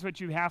life, here's what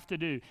you have to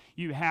do.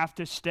 You have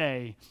to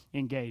stay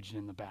engaged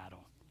in the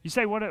battle. You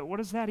say, what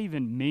does that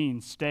even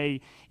mean,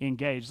 stay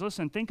engaged?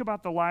 Listen, think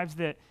about the lives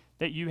that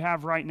you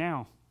have right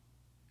now.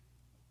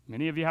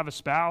 Many of you have a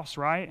spouse,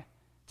 right?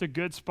 It's a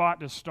good spot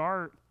to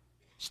start.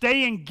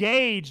 Stay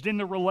engaged in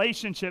the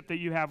relationship that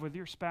you have with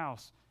your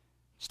spouse.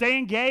 Stay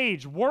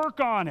engaged. Work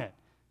on it.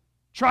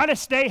 Try to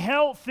stay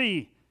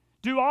healthy.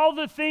 Do all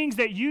the things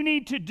that you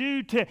need to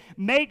do to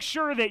make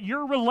sure that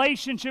your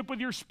relationship with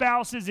your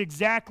spouse is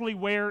exactly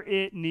where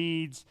it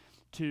needs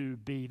to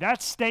be.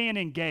 That's staying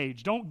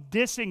engaged. Don't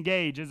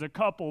disengage as a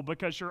couple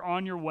because you're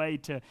on your way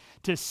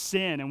to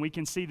sin, and we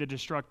can see the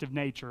destructive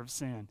nature of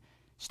sin.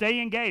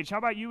 Stay engaged. How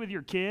about you with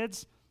your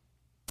kids?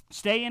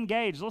 Stay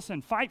engaged.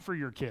 Listen, fight for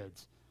your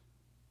kids.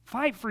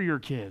 Fight for your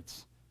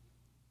kids.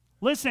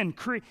 Listen,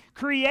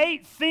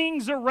 create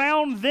things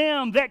around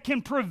them that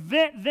can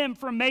prevent them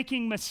from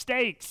making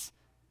mistakes.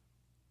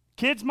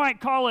 Kids might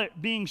call it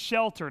being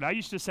sheltered. I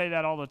used to say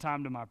that all the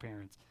time to my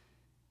parents.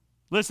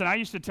 Listen, I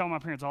used to tell my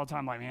parents all the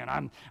time, like, man,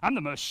 I'm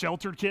the most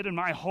sheltered kid in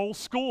my whole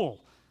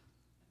school.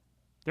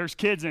 There's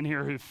kids in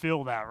here who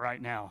feel that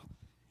right now.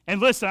 And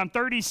listen, I'm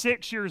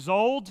 36 years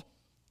old,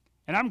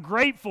 and I'm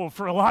grateful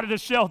for a lot of the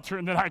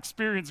sheltering that I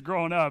experienced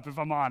growing up, if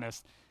I'm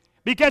honest.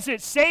 Because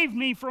it saved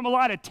me from a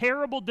lot of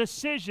terrible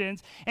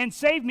decisions and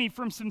saved me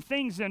from some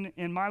things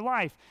in my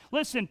life.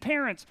 Listen,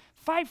 parents,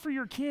 fight for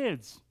your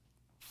kids.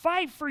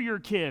 Fight for your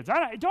kids.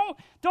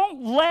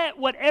 Don't let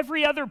what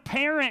every other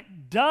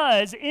parent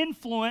does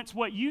influence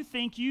what you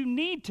think you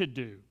need to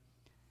do.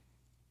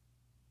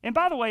 And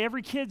by the way,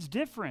 every kid's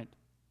different.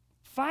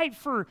 Fight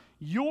for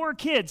your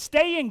kids.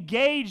 Stay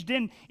engaged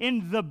in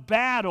the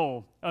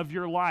battle of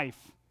your life.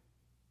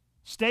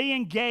 Stay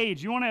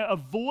engaged. You want to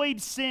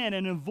avoid sin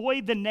and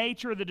avoid the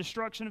nature of the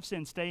destruction of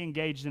sin. Stay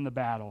engaged in the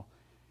battle.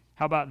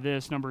 How about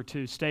this? Number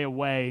 2, stay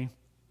away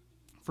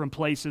from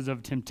places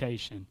of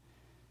temptation.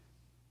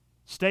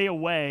 Stay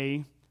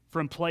away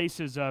from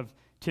places of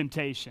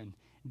temptation.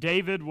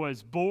 David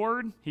was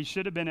bored. He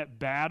should have been at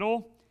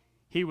battle.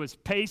 He was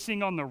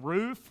pacing on the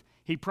roof.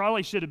 He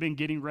probably should have been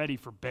getting ready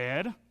for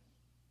bed.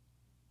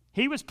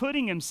 He was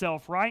putting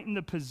himself right in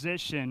the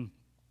position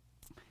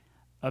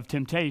of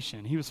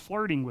temptation. He was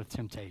flirting with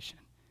temptation.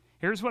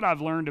 Here's what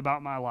I've learned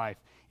about my life.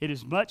 It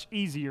is much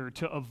easier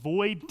to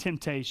avoid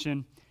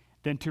temptation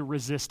than to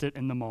resist it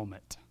in the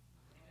moment.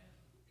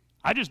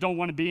 I just don't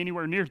want to be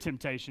anywhere near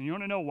temptation. You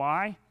want to know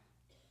why?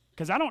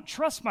 Because I don't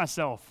trust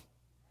myself.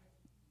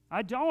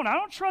 I don't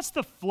trust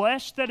the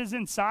flesh that is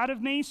inside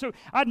of me. So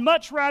I'd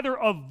much rather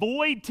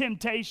avoid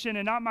temptation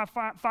and not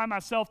find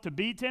myself to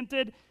be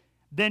tempted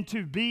than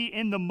to be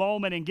in the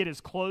moment and get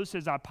as close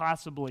as I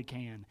possibly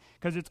can.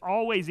 Because it's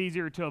always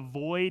easier to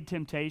avoid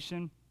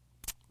temptation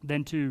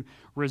than to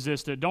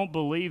resist it. Don't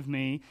believe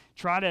me?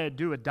 Try to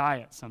do a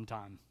diet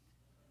sometime.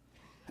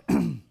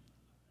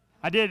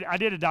 I did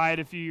a diet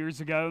a few years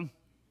ago.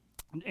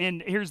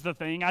 And here's the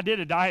thing, I did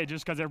a diet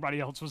just because everybody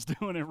else was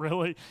doing it,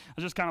 really. I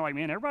was just kind of like,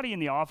 man, everybody in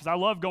the office, I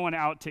love going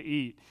out to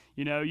eat.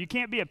 You know, you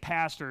can't be a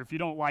pastor if you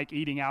don't like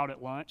eating out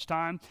at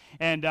lunchtime.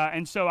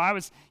 And so I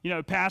was,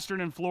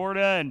 pastoring in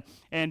Florida,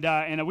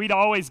 and we'd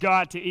always go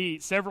out to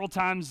eat several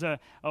times a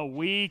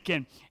week,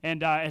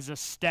 and as a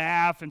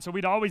staff. And so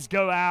we'd always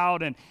go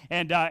out, and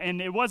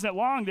it wasn't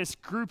long, this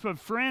group of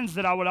friends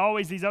that I would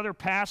always, these other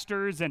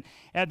pastors, and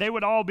they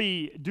would all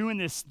be doing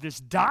this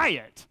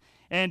diet.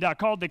 And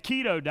called the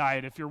keto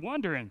diet, if you're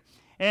wondering.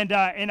 And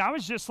I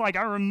was just like,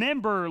 I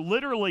remember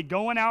literally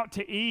going out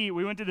to eat.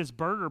 We went to this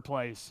burger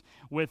place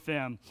with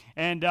them,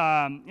 and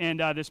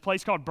this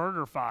place called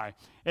BurgerFi.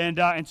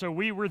 And so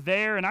we were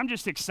there, and I'm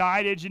just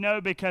excited,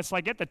 because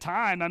like at the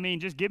time, I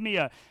mean, just give me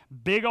a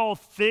big old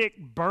thick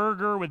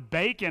burger with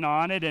bacon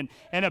on it and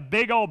a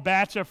big old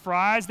batch of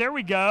fries. There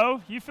we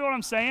go. You feel what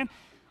I'm saying?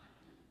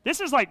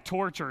 This is like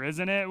torture,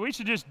 isn't it? We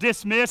should just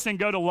dismiss and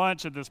go to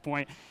lunch at this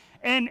point.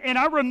 And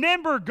I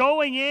remember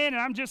going in, and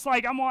I'm just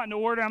like, I'm wanting to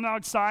order. I'm all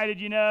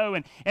excited,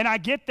 and I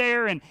get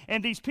there, and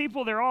these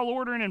people, they're all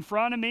ordering in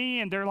front of me,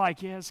 and they're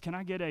like, yes, can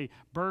I get a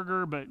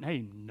burger, but,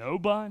 hey, no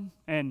bun?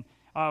 And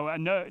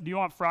no, do you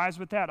want fries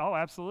with that? Oh,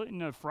 absolutely,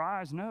 no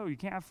fries. No, you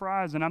can't have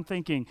fries. And I'm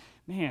thinking,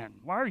 man,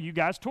 why are you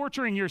guys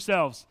torturing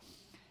yourselves?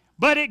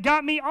 But it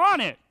got me on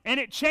it, and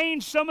it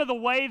changed some of the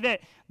way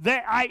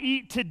that I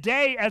eat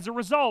today as a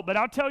result. But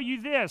I'll tell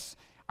you this.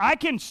 I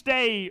can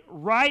stay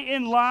right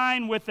in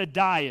line with a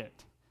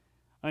diet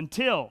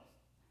until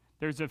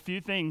there's a few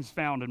things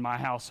found in my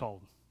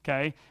household,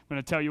 okay? I'm going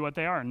to tell you what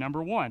they are.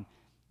 Number 1,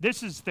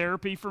 this is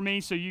therapy for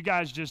me, so you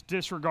guys just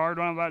disregard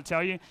what I'm about to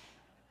tell you.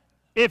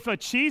 If a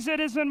Cheez-It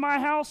is in my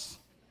house,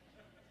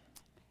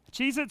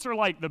 Cheez-Its are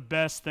like the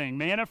best thing,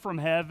 manna from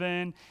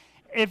heaven.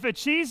 If a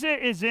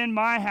Cheez-It is in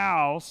my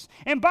house,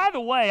 and by the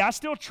way, I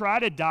still try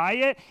to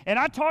diet, and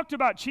I talked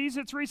about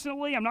Cheez-Its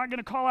recently. I'm not going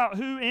to call out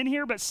who in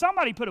here, but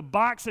somebody put a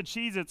box of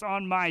Cheez-Its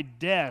on my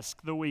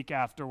desk the week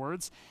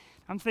afterwards.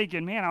 I'm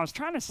thinking, man, I was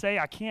trying to say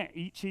I can't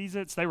eat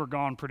Cheez-Its. They were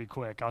gone pretty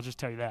quick, I'll just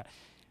tell you that.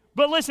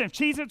 But listen, if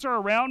Cheez-Its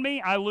are around me,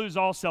 I lose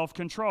all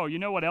self-control. You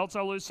know what else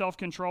I lose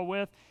self-control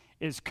with?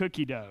 Is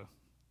cookie dough.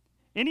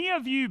 Any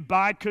of you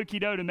buy cookie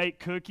dough to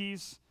make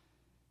cookies?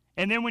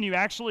 And then when you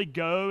actually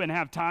go and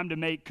have time to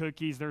make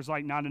cookies, there's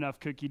like not enough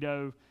cookie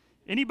dough.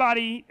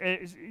 Anybody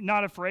is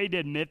not afraid to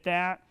admit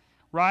that,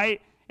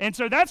 right? And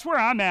so that's where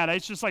I'm at.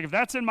 It's just like if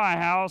that's in my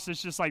house,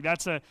 it's just like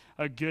that's a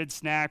good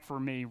snack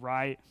for me,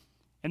 right?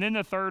 And then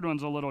the third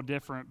one's a little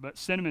different, but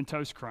Cinnamon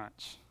Toast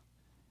Crunch.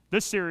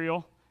 This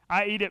cereal,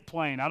 I eat it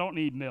plain. I don't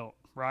need milk,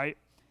 right?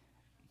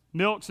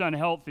 Milk's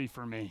unhealthy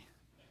for me.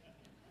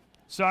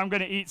 So I'm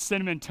going to eat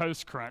Cinnamon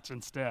Toast Crunch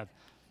instead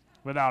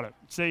without it.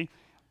 See?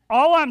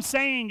 All I'm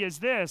saying is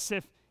this,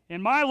 if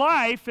in my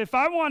life, if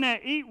I want to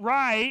eat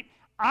right,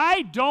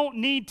 I don't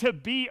need to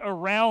be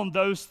around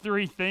those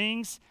three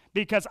things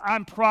because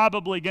I'm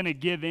probably going to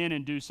give in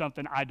and do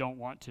something I don't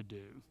want to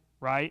do,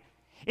 right?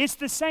 It's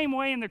the same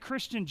way in the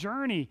Christian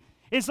journey.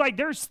 It's like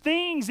there's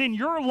things in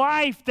your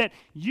life that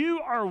you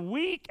are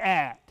weak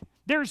at.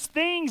 There's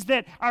things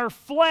that our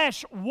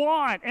flesh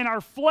want, and our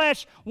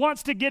flesh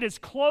wants to get as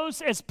close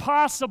as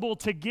possible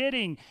to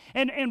getting.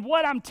 And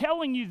what I'm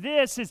telling you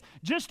this is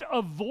just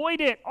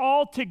avoid it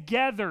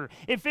altogether.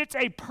 If it's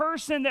a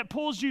person that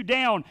pulls you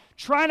down,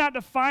 try not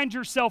to find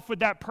yourself with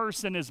that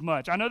person as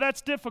much. I know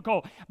that's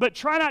difficult, but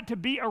try not to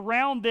be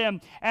around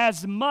them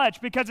as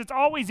much because it's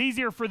always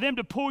easier for them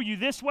to pull you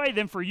this way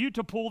than for you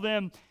to pull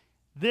them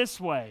this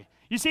way.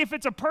 You see, if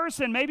it's a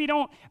person, maybe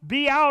don't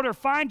be out or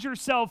find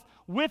yourself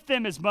with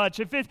them as much.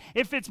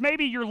 If it's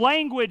maybe your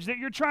language that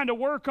you're trying to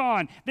work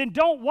on, then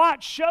don't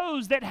watch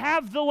shows that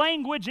have the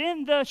language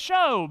in the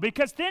show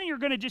because then you're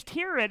going to just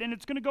hear it and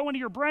it's going to go into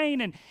your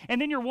brain and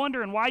then you're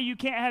wondering why you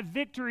can't have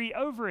victory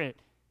over it.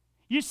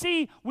 You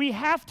see, we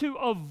have to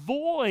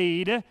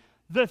avoid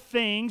the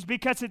things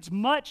because it's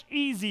much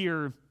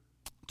easier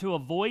to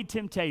avoid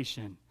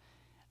temptation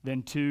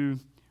than to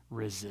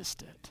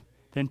resist it.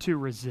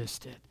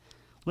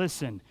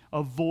 Listen,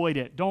 avoid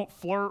it. Don't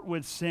flirt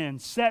with sin.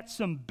 Set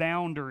some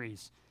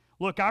boundaries.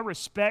 Look, I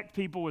respect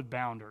people with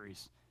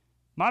boundaries.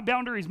 My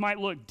boundaries might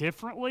look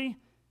differently,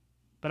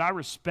 but I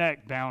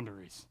respect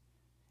boundaries.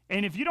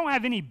 And if you don't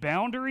have any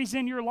boundaries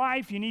in your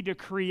life, you need to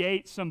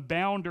create some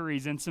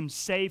boundaries and some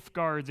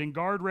safeguards and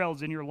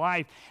guardrails in your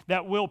life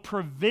that will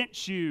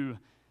prevent you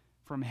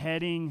from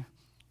heading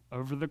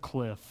over the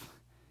cliff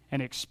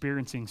and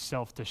experiencing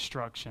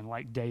self-destruction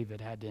like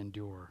David had to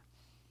endure.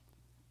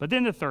 But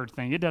then the third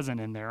thing, it doesn't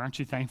end there. Aren't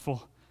you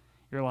thankful?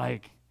 You're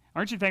like,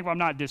 aren't you thankful I'm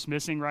not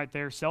dismissing right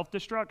there?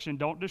 Self-destruction,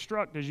 don't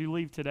destruct as you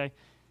leave today.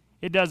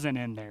 It doesn't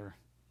end there.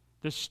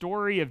 The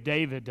story of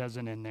David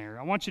doesn't end there.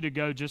 I want you to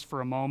go just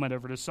for a moment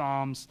over to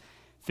Psalms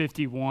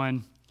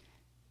 51.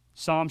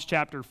 Psalms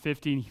chapter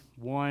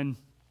 51.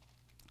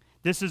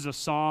 This is a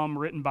psalm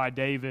written by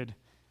David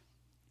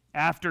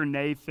after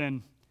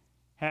Nathan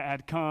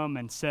had come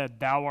and said,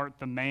 "Thou art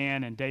the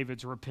man," and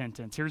David's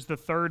repentance. Here's the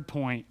third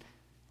point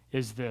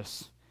is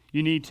this.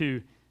 You need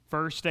to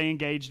first stay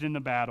engaged in the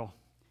battle.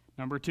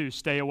 Number 2,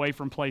 stay away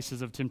from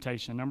places of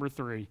temptation. Number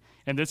 3,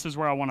 and this is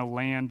where I want to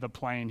land the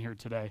plane here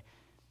today.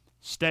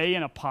 Stay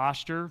in a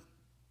posture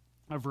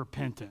of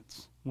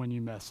repentance when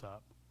you mess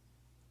up.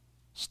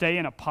 Stay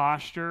in a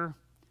posture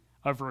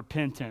of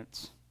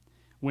repentance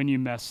when you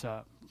mess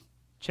up.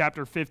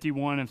 Chapter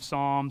 51 of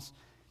Psalms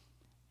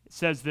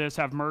says this,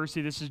 have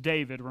mercy. This is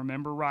David,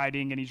 remember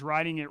writing, and he's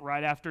writing it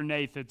right after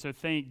Nathan. So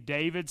think,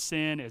 David's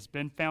sin has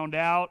been found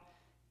out.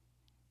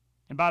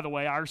 And by the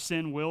way, our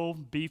sin will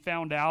be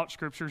found out.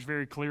 Scripture's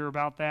very clear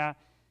about that.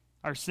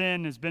 Our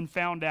sin has been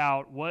found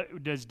out.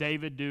 What does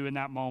David do in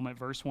that moment?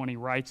 Verse 1, he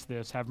writes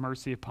this, have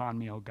mercy upon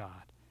me, O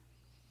God.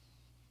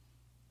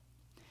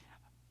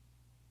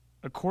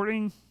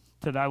 According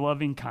to thy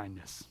loving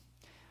kindness,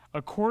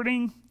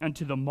 according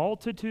unto the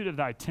multitude of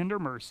thy tender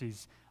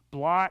mercies,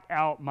 blot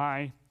out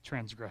my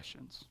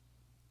transgressions.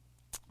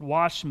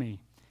 Wash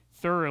me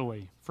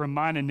thoroughly from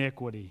mine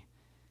iniquity.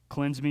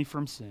 Cleanse me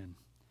from sin.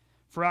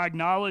 For I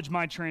acknowledge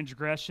my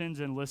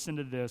transgressions, and listen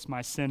to this,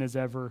 my sin is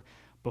ever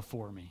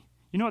before me.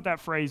 You know what that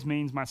phrase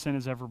means, my sin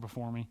is ever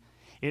before me?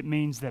 It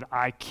means that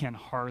I can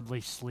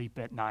hardly sleep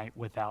at night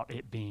without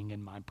it being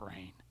in my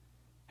brain.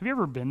 Have you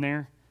ever been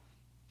there?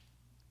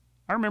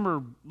 I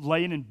remember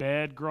laying in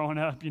bed growing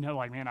up,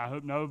 like, man, I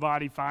hope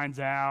nobody finds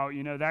out,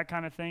 that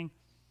kind of thing.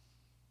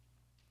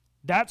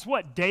 That's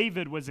what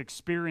David was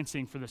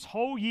experiencing for this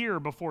whole year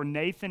before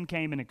Nathan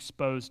came and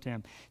exposed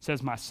him. He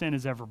says, my sin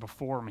is ever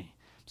before me.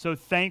 So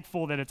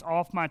thankful that it's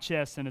off my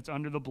chest and it's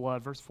under the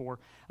blood. Verse 4,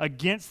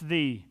 against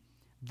thee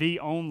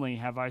only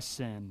have I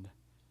sinned.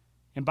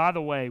 And by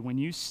the way, when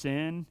you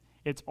sin,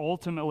 it's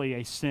ultimately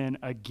a sin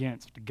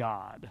against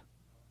God.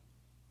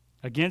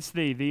 Against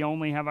thee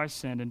only have I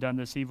sinned and done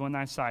this evil in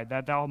thy sight,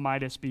 that thou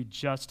mightest be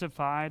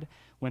justified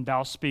when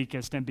thou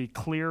speakest and be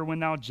clear when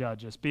thou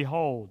judgest.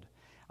 Behold,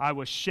 I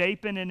was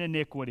shapen in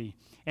iniquity,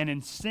 and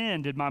in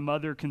sin did my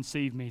mother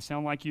conceive me.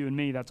 Sound like you and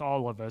me, that's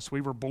all of us. We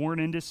were born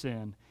into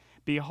sin.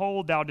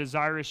 Behold, thou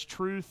desirest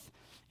truth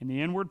in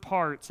the inward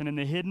parts, and in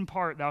the hidden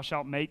part thou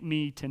shalt make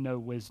me to know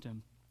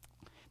wisdom.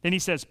 Then he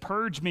says,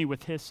 purge me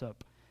with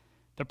hyssop.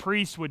 The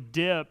priest would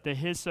dip the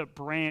hyssop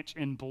branch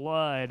in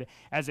blood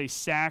as a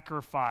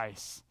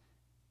sacrifice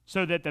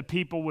so that the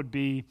people would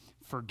be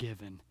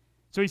forgiven.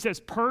 So he says,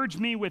 purge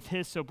me with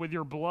hyssop, with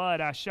your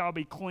blood I shall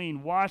be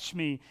clean. Wash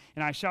me,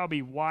 and I shall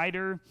be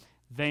whiter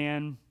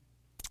than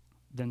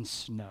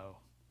snow.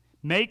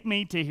 Make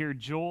me to hear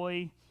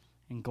joy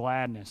and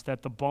gladness,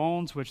 that the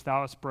bones which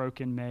thou hast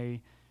broken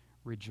may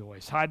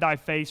rejoice. Hide thy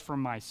face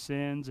from my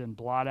sins and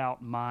blot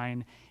out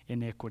mine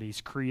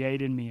iniquities.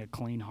 Create in me a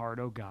clean heart,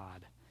 O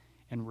God,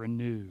 and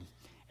renew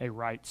a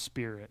right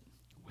spirit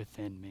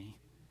within me.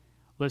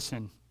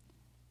 Listen,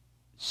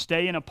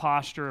 stay in a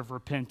posture of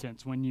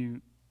repentance when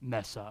you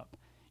mess up.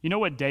 You know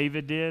what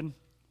David did?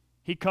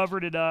 He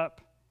covered it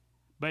up,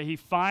 but he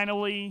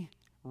finally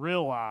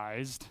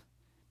realized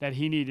that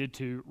he needed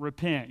to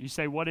repent. You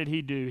say, what did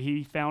he do?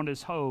 He found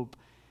his hope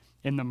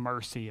in the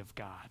mercy of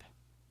God.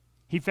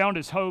 He found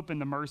his hope in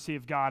the mercy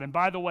of God. And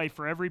by the way,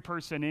 for every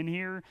person in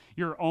here,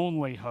 your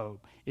only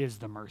hope is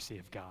the mercy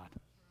of God.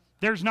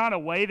 There's not a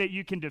way that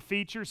you can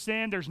defeat your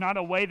sin. There's not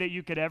a way that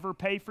you could ever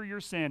pay for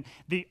your sin.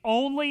 The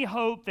only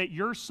hope that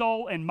your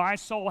soul and my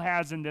soul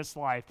has in this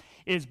life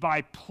is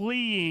by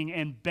pleading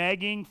and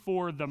begging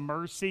for the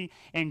mercy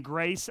and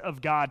grace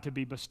of God to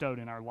be bestowed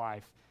in our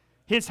life.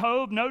 His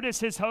hope, notice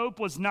his hope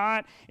was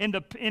not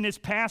in his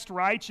past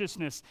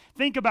righteousness.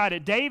 Think about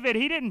it. David,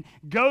 he didn't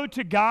go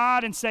to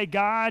God and say,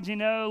 God,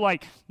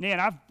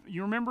 man,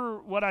 you remember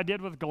what I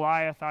did with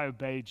Goliath? I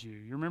obeyed you.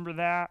 You remember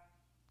that?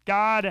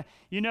 God,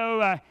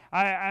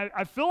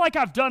 I feel like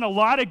I've done a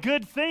lot of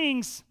good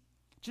things.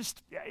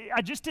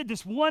 I just did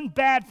this one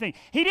bad thing.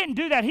 He didn't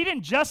do that. He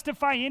didn't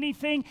justify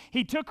anything.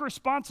 He took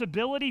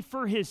responsibility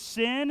for his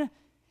sin,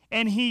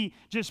 and he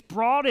just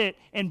brought it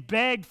and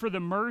begged for the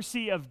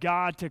mercy of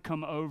God to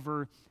come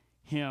over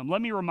him.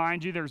 Let me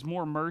remind you, there's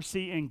more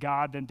mercy in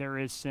God than there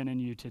is sin in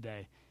you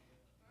today.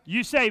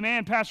 You say,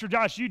 man, Pastor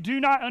Josh, you do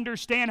not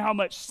understand how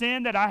much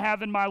sin that I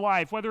have in my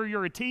life. Whether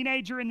you're a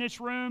teenager in this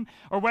room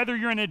or whether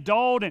you're an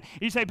adult, and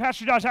you say,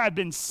 Pastor Josh, I've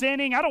been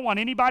sinning. I don't want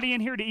anybody in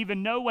here to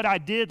even know what I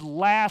did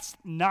last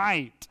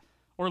night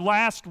or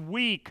last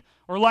week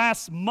or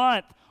last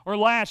month or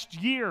last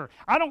year.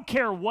 I don't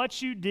care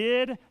what you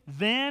did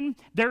then.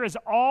 There is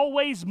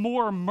always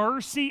more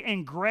mercy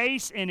and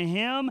grace in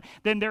him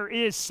than there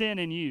is sin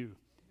in you.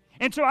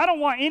 And so I don't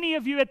want any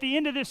of you at the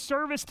end of this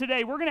service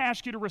today, we're going to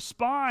ask you to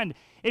respond.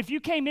 If you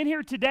came in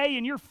here today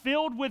and you're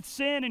filled with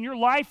sin and your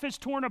life is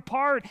torn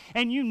apart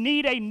and you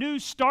need a new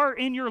start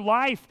in your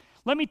life,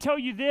 let me tell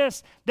you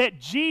this, that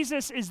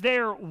Jesus is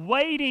there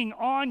waiting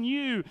on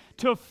you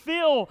to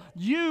fill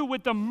you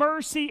with the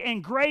mercy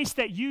and grace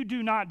that you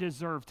do not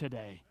deserve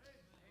today.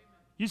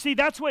 You see,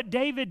 that's what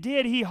David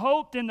did. He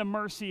hoped in the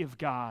mercy of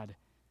God.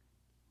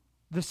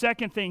 The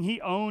second thing, he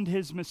owned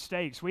his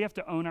mistakes. We have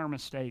to own our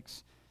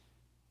mistakes.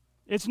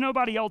 It's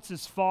nobody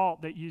else's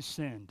fault that you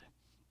sinned.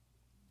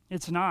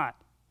 It's not.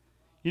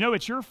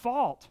 It's your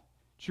fault.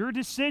 It's your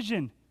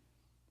decision.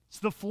 It's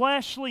the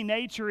fleshly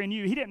nature in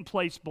you. He didn't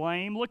place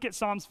blame. Look at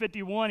Psalms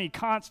 51. He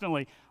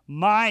constantly,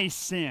 my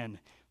sin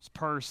was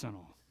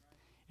personal.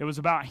 It was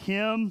about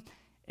him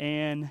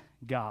and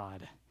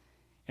God.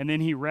 And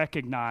then he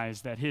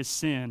recognized that his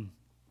sin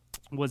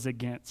was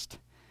against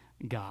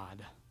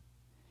God.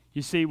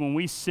 You see, when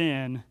we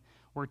sin,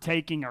 we're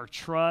taking our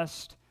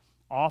trust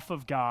off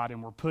of God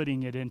and we're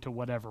putting it into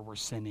whatever we're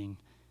sinning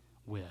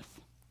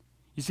with.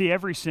 You see,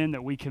 every sin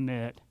that we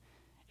commit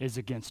is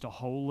against a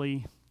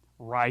holy,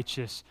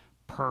 righteous,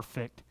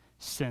 perfect,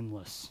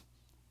 sinless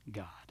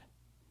God.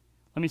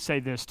 Let me say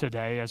this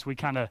today as we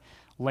kind of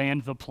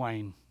land the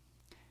plane.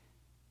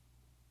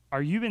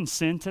 Are you in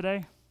sin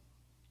today?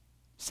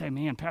 Say,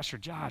 man, Pastor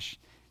Josh,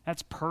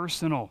 that's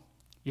personal.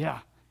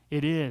 Yeah,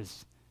 it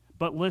is.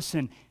 But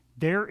listen,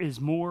 there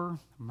is more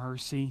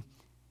mercy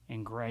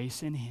and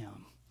grace in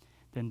him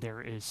than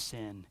there is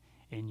sin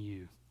in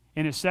you.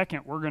 In a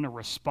second, we're going to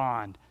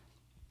respond.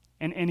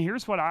 And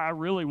here's what I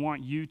really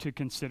want you to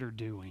consider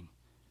doing.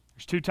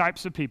 There's two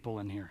types of people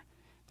in here.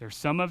 There's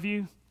some of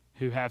you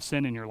who have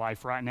sin in your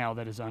life right now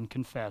that is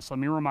unconfessed. Let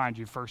me remind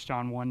you, 1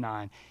 John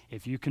 1:9,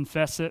 if you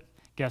confess it,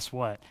 guess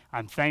what?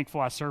 I'm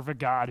thankful I serve a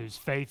God who's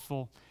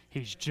faithful.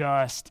 He's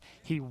just.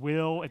 He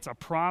will. It's a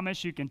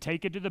promise. You can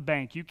take it to the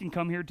bank. You can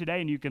come here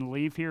today and you can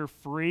leave here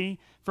free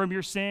from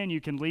your sin. You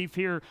can leave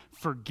here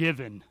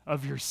forgiven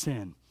of your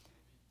sin.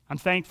 I'm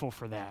thankful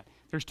for that.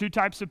 There's two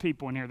types of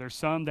people in here. There's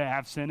some that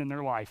have sin in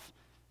their life.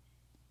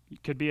 You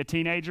could be a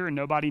teenager and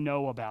nobody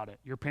know about it.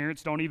 Your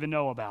parents don't even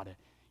know about it.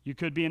 You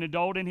could be an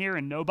adult in here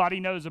and nobody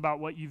knows about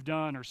what you've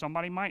done, or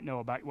somebody might know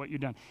about what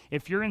you've done.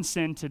 If you're in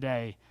sin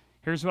today,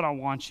 here's what I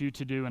want you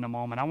to do in a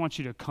moment. I want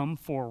you to come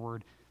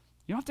forward.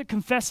 You don't have to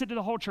confess it to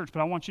the whole church, but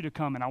I want you to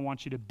come and I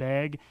want you to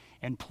beg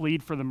and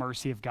plead for the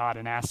mercy of God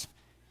and ask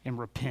and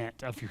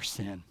repent of your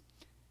sin.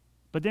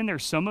 But then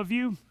there's some of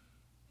you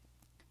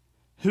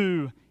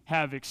who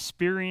have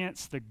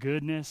experienced the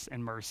goodness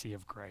and mercy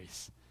of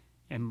grace,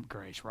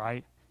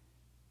 right?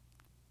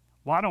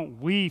 Why don't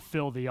we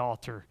fill the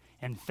altar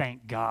and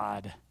thank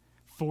God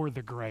for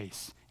the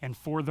grace and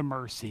for the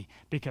mercy,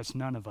 because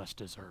none of us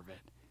deserve it.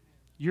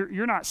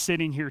 You're not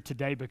sitting here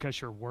today because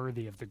you're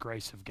worthy of the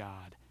grace of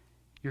God.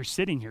 You're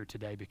sitting here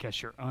today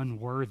because you're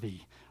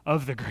unworthy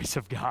of the grace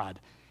of God.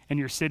 And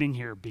you're sitting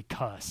here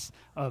because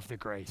of the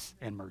grace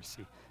and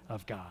mercy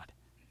of God.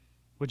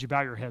 Would you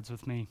bow your heads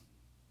with me?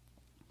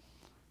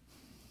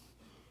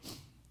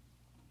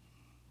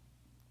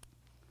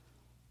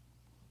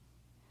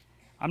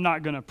 I'm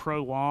not going to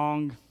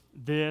prolong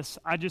this.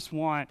 I just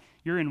want,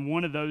 you're in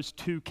one of those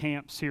two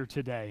camps here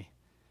today.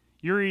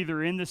 You're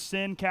either in the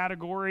sin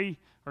category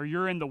or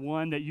you're in the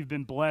one that you've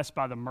been blessed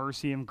by the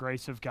mercy and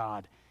grace of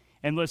God.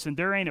 And listen,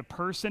 there ain't a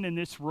person in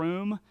this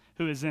room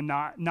who is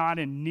not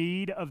in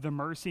need of the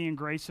mercy and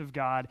grace of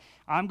God.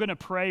 I'm going to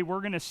pray.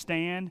 We're going to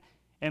stand.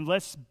 And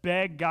let's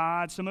beg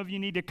God. Some of you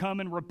need to come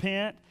and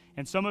repent,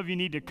 and some of you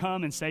need to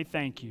come and say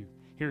thank you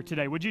here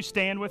today. Would you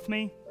stand with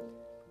me?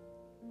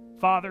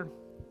 Father,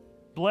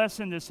 bless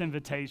in this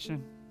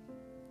invitation.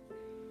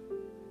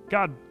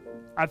 God,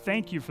 I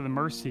thank you for the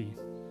mercy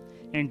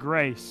and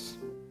grace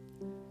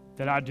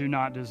that I do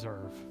not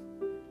deserve.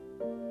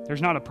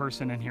 There's not a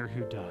person in here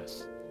who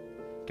does.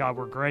 God,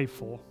 we're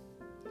grateful.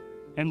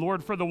 And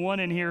Lord, for the one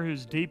in here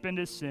who's deep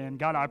into sin,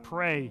 God, I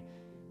pray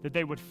that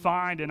they would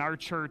find in our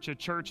church a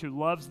church who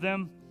loves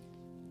them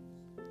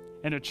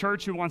and a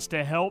church who wants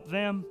to help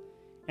them,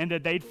 and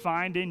that they'd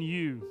find in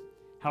you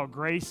how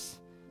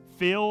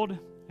grace-filled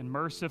and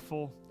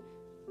merciful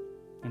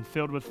and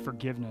filled with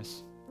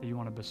forgiveness that you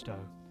want to bestow.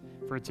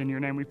 For it's in your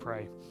name we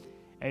pray.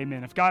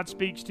 Amen. If God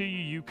speaks to you,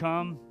 you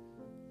come.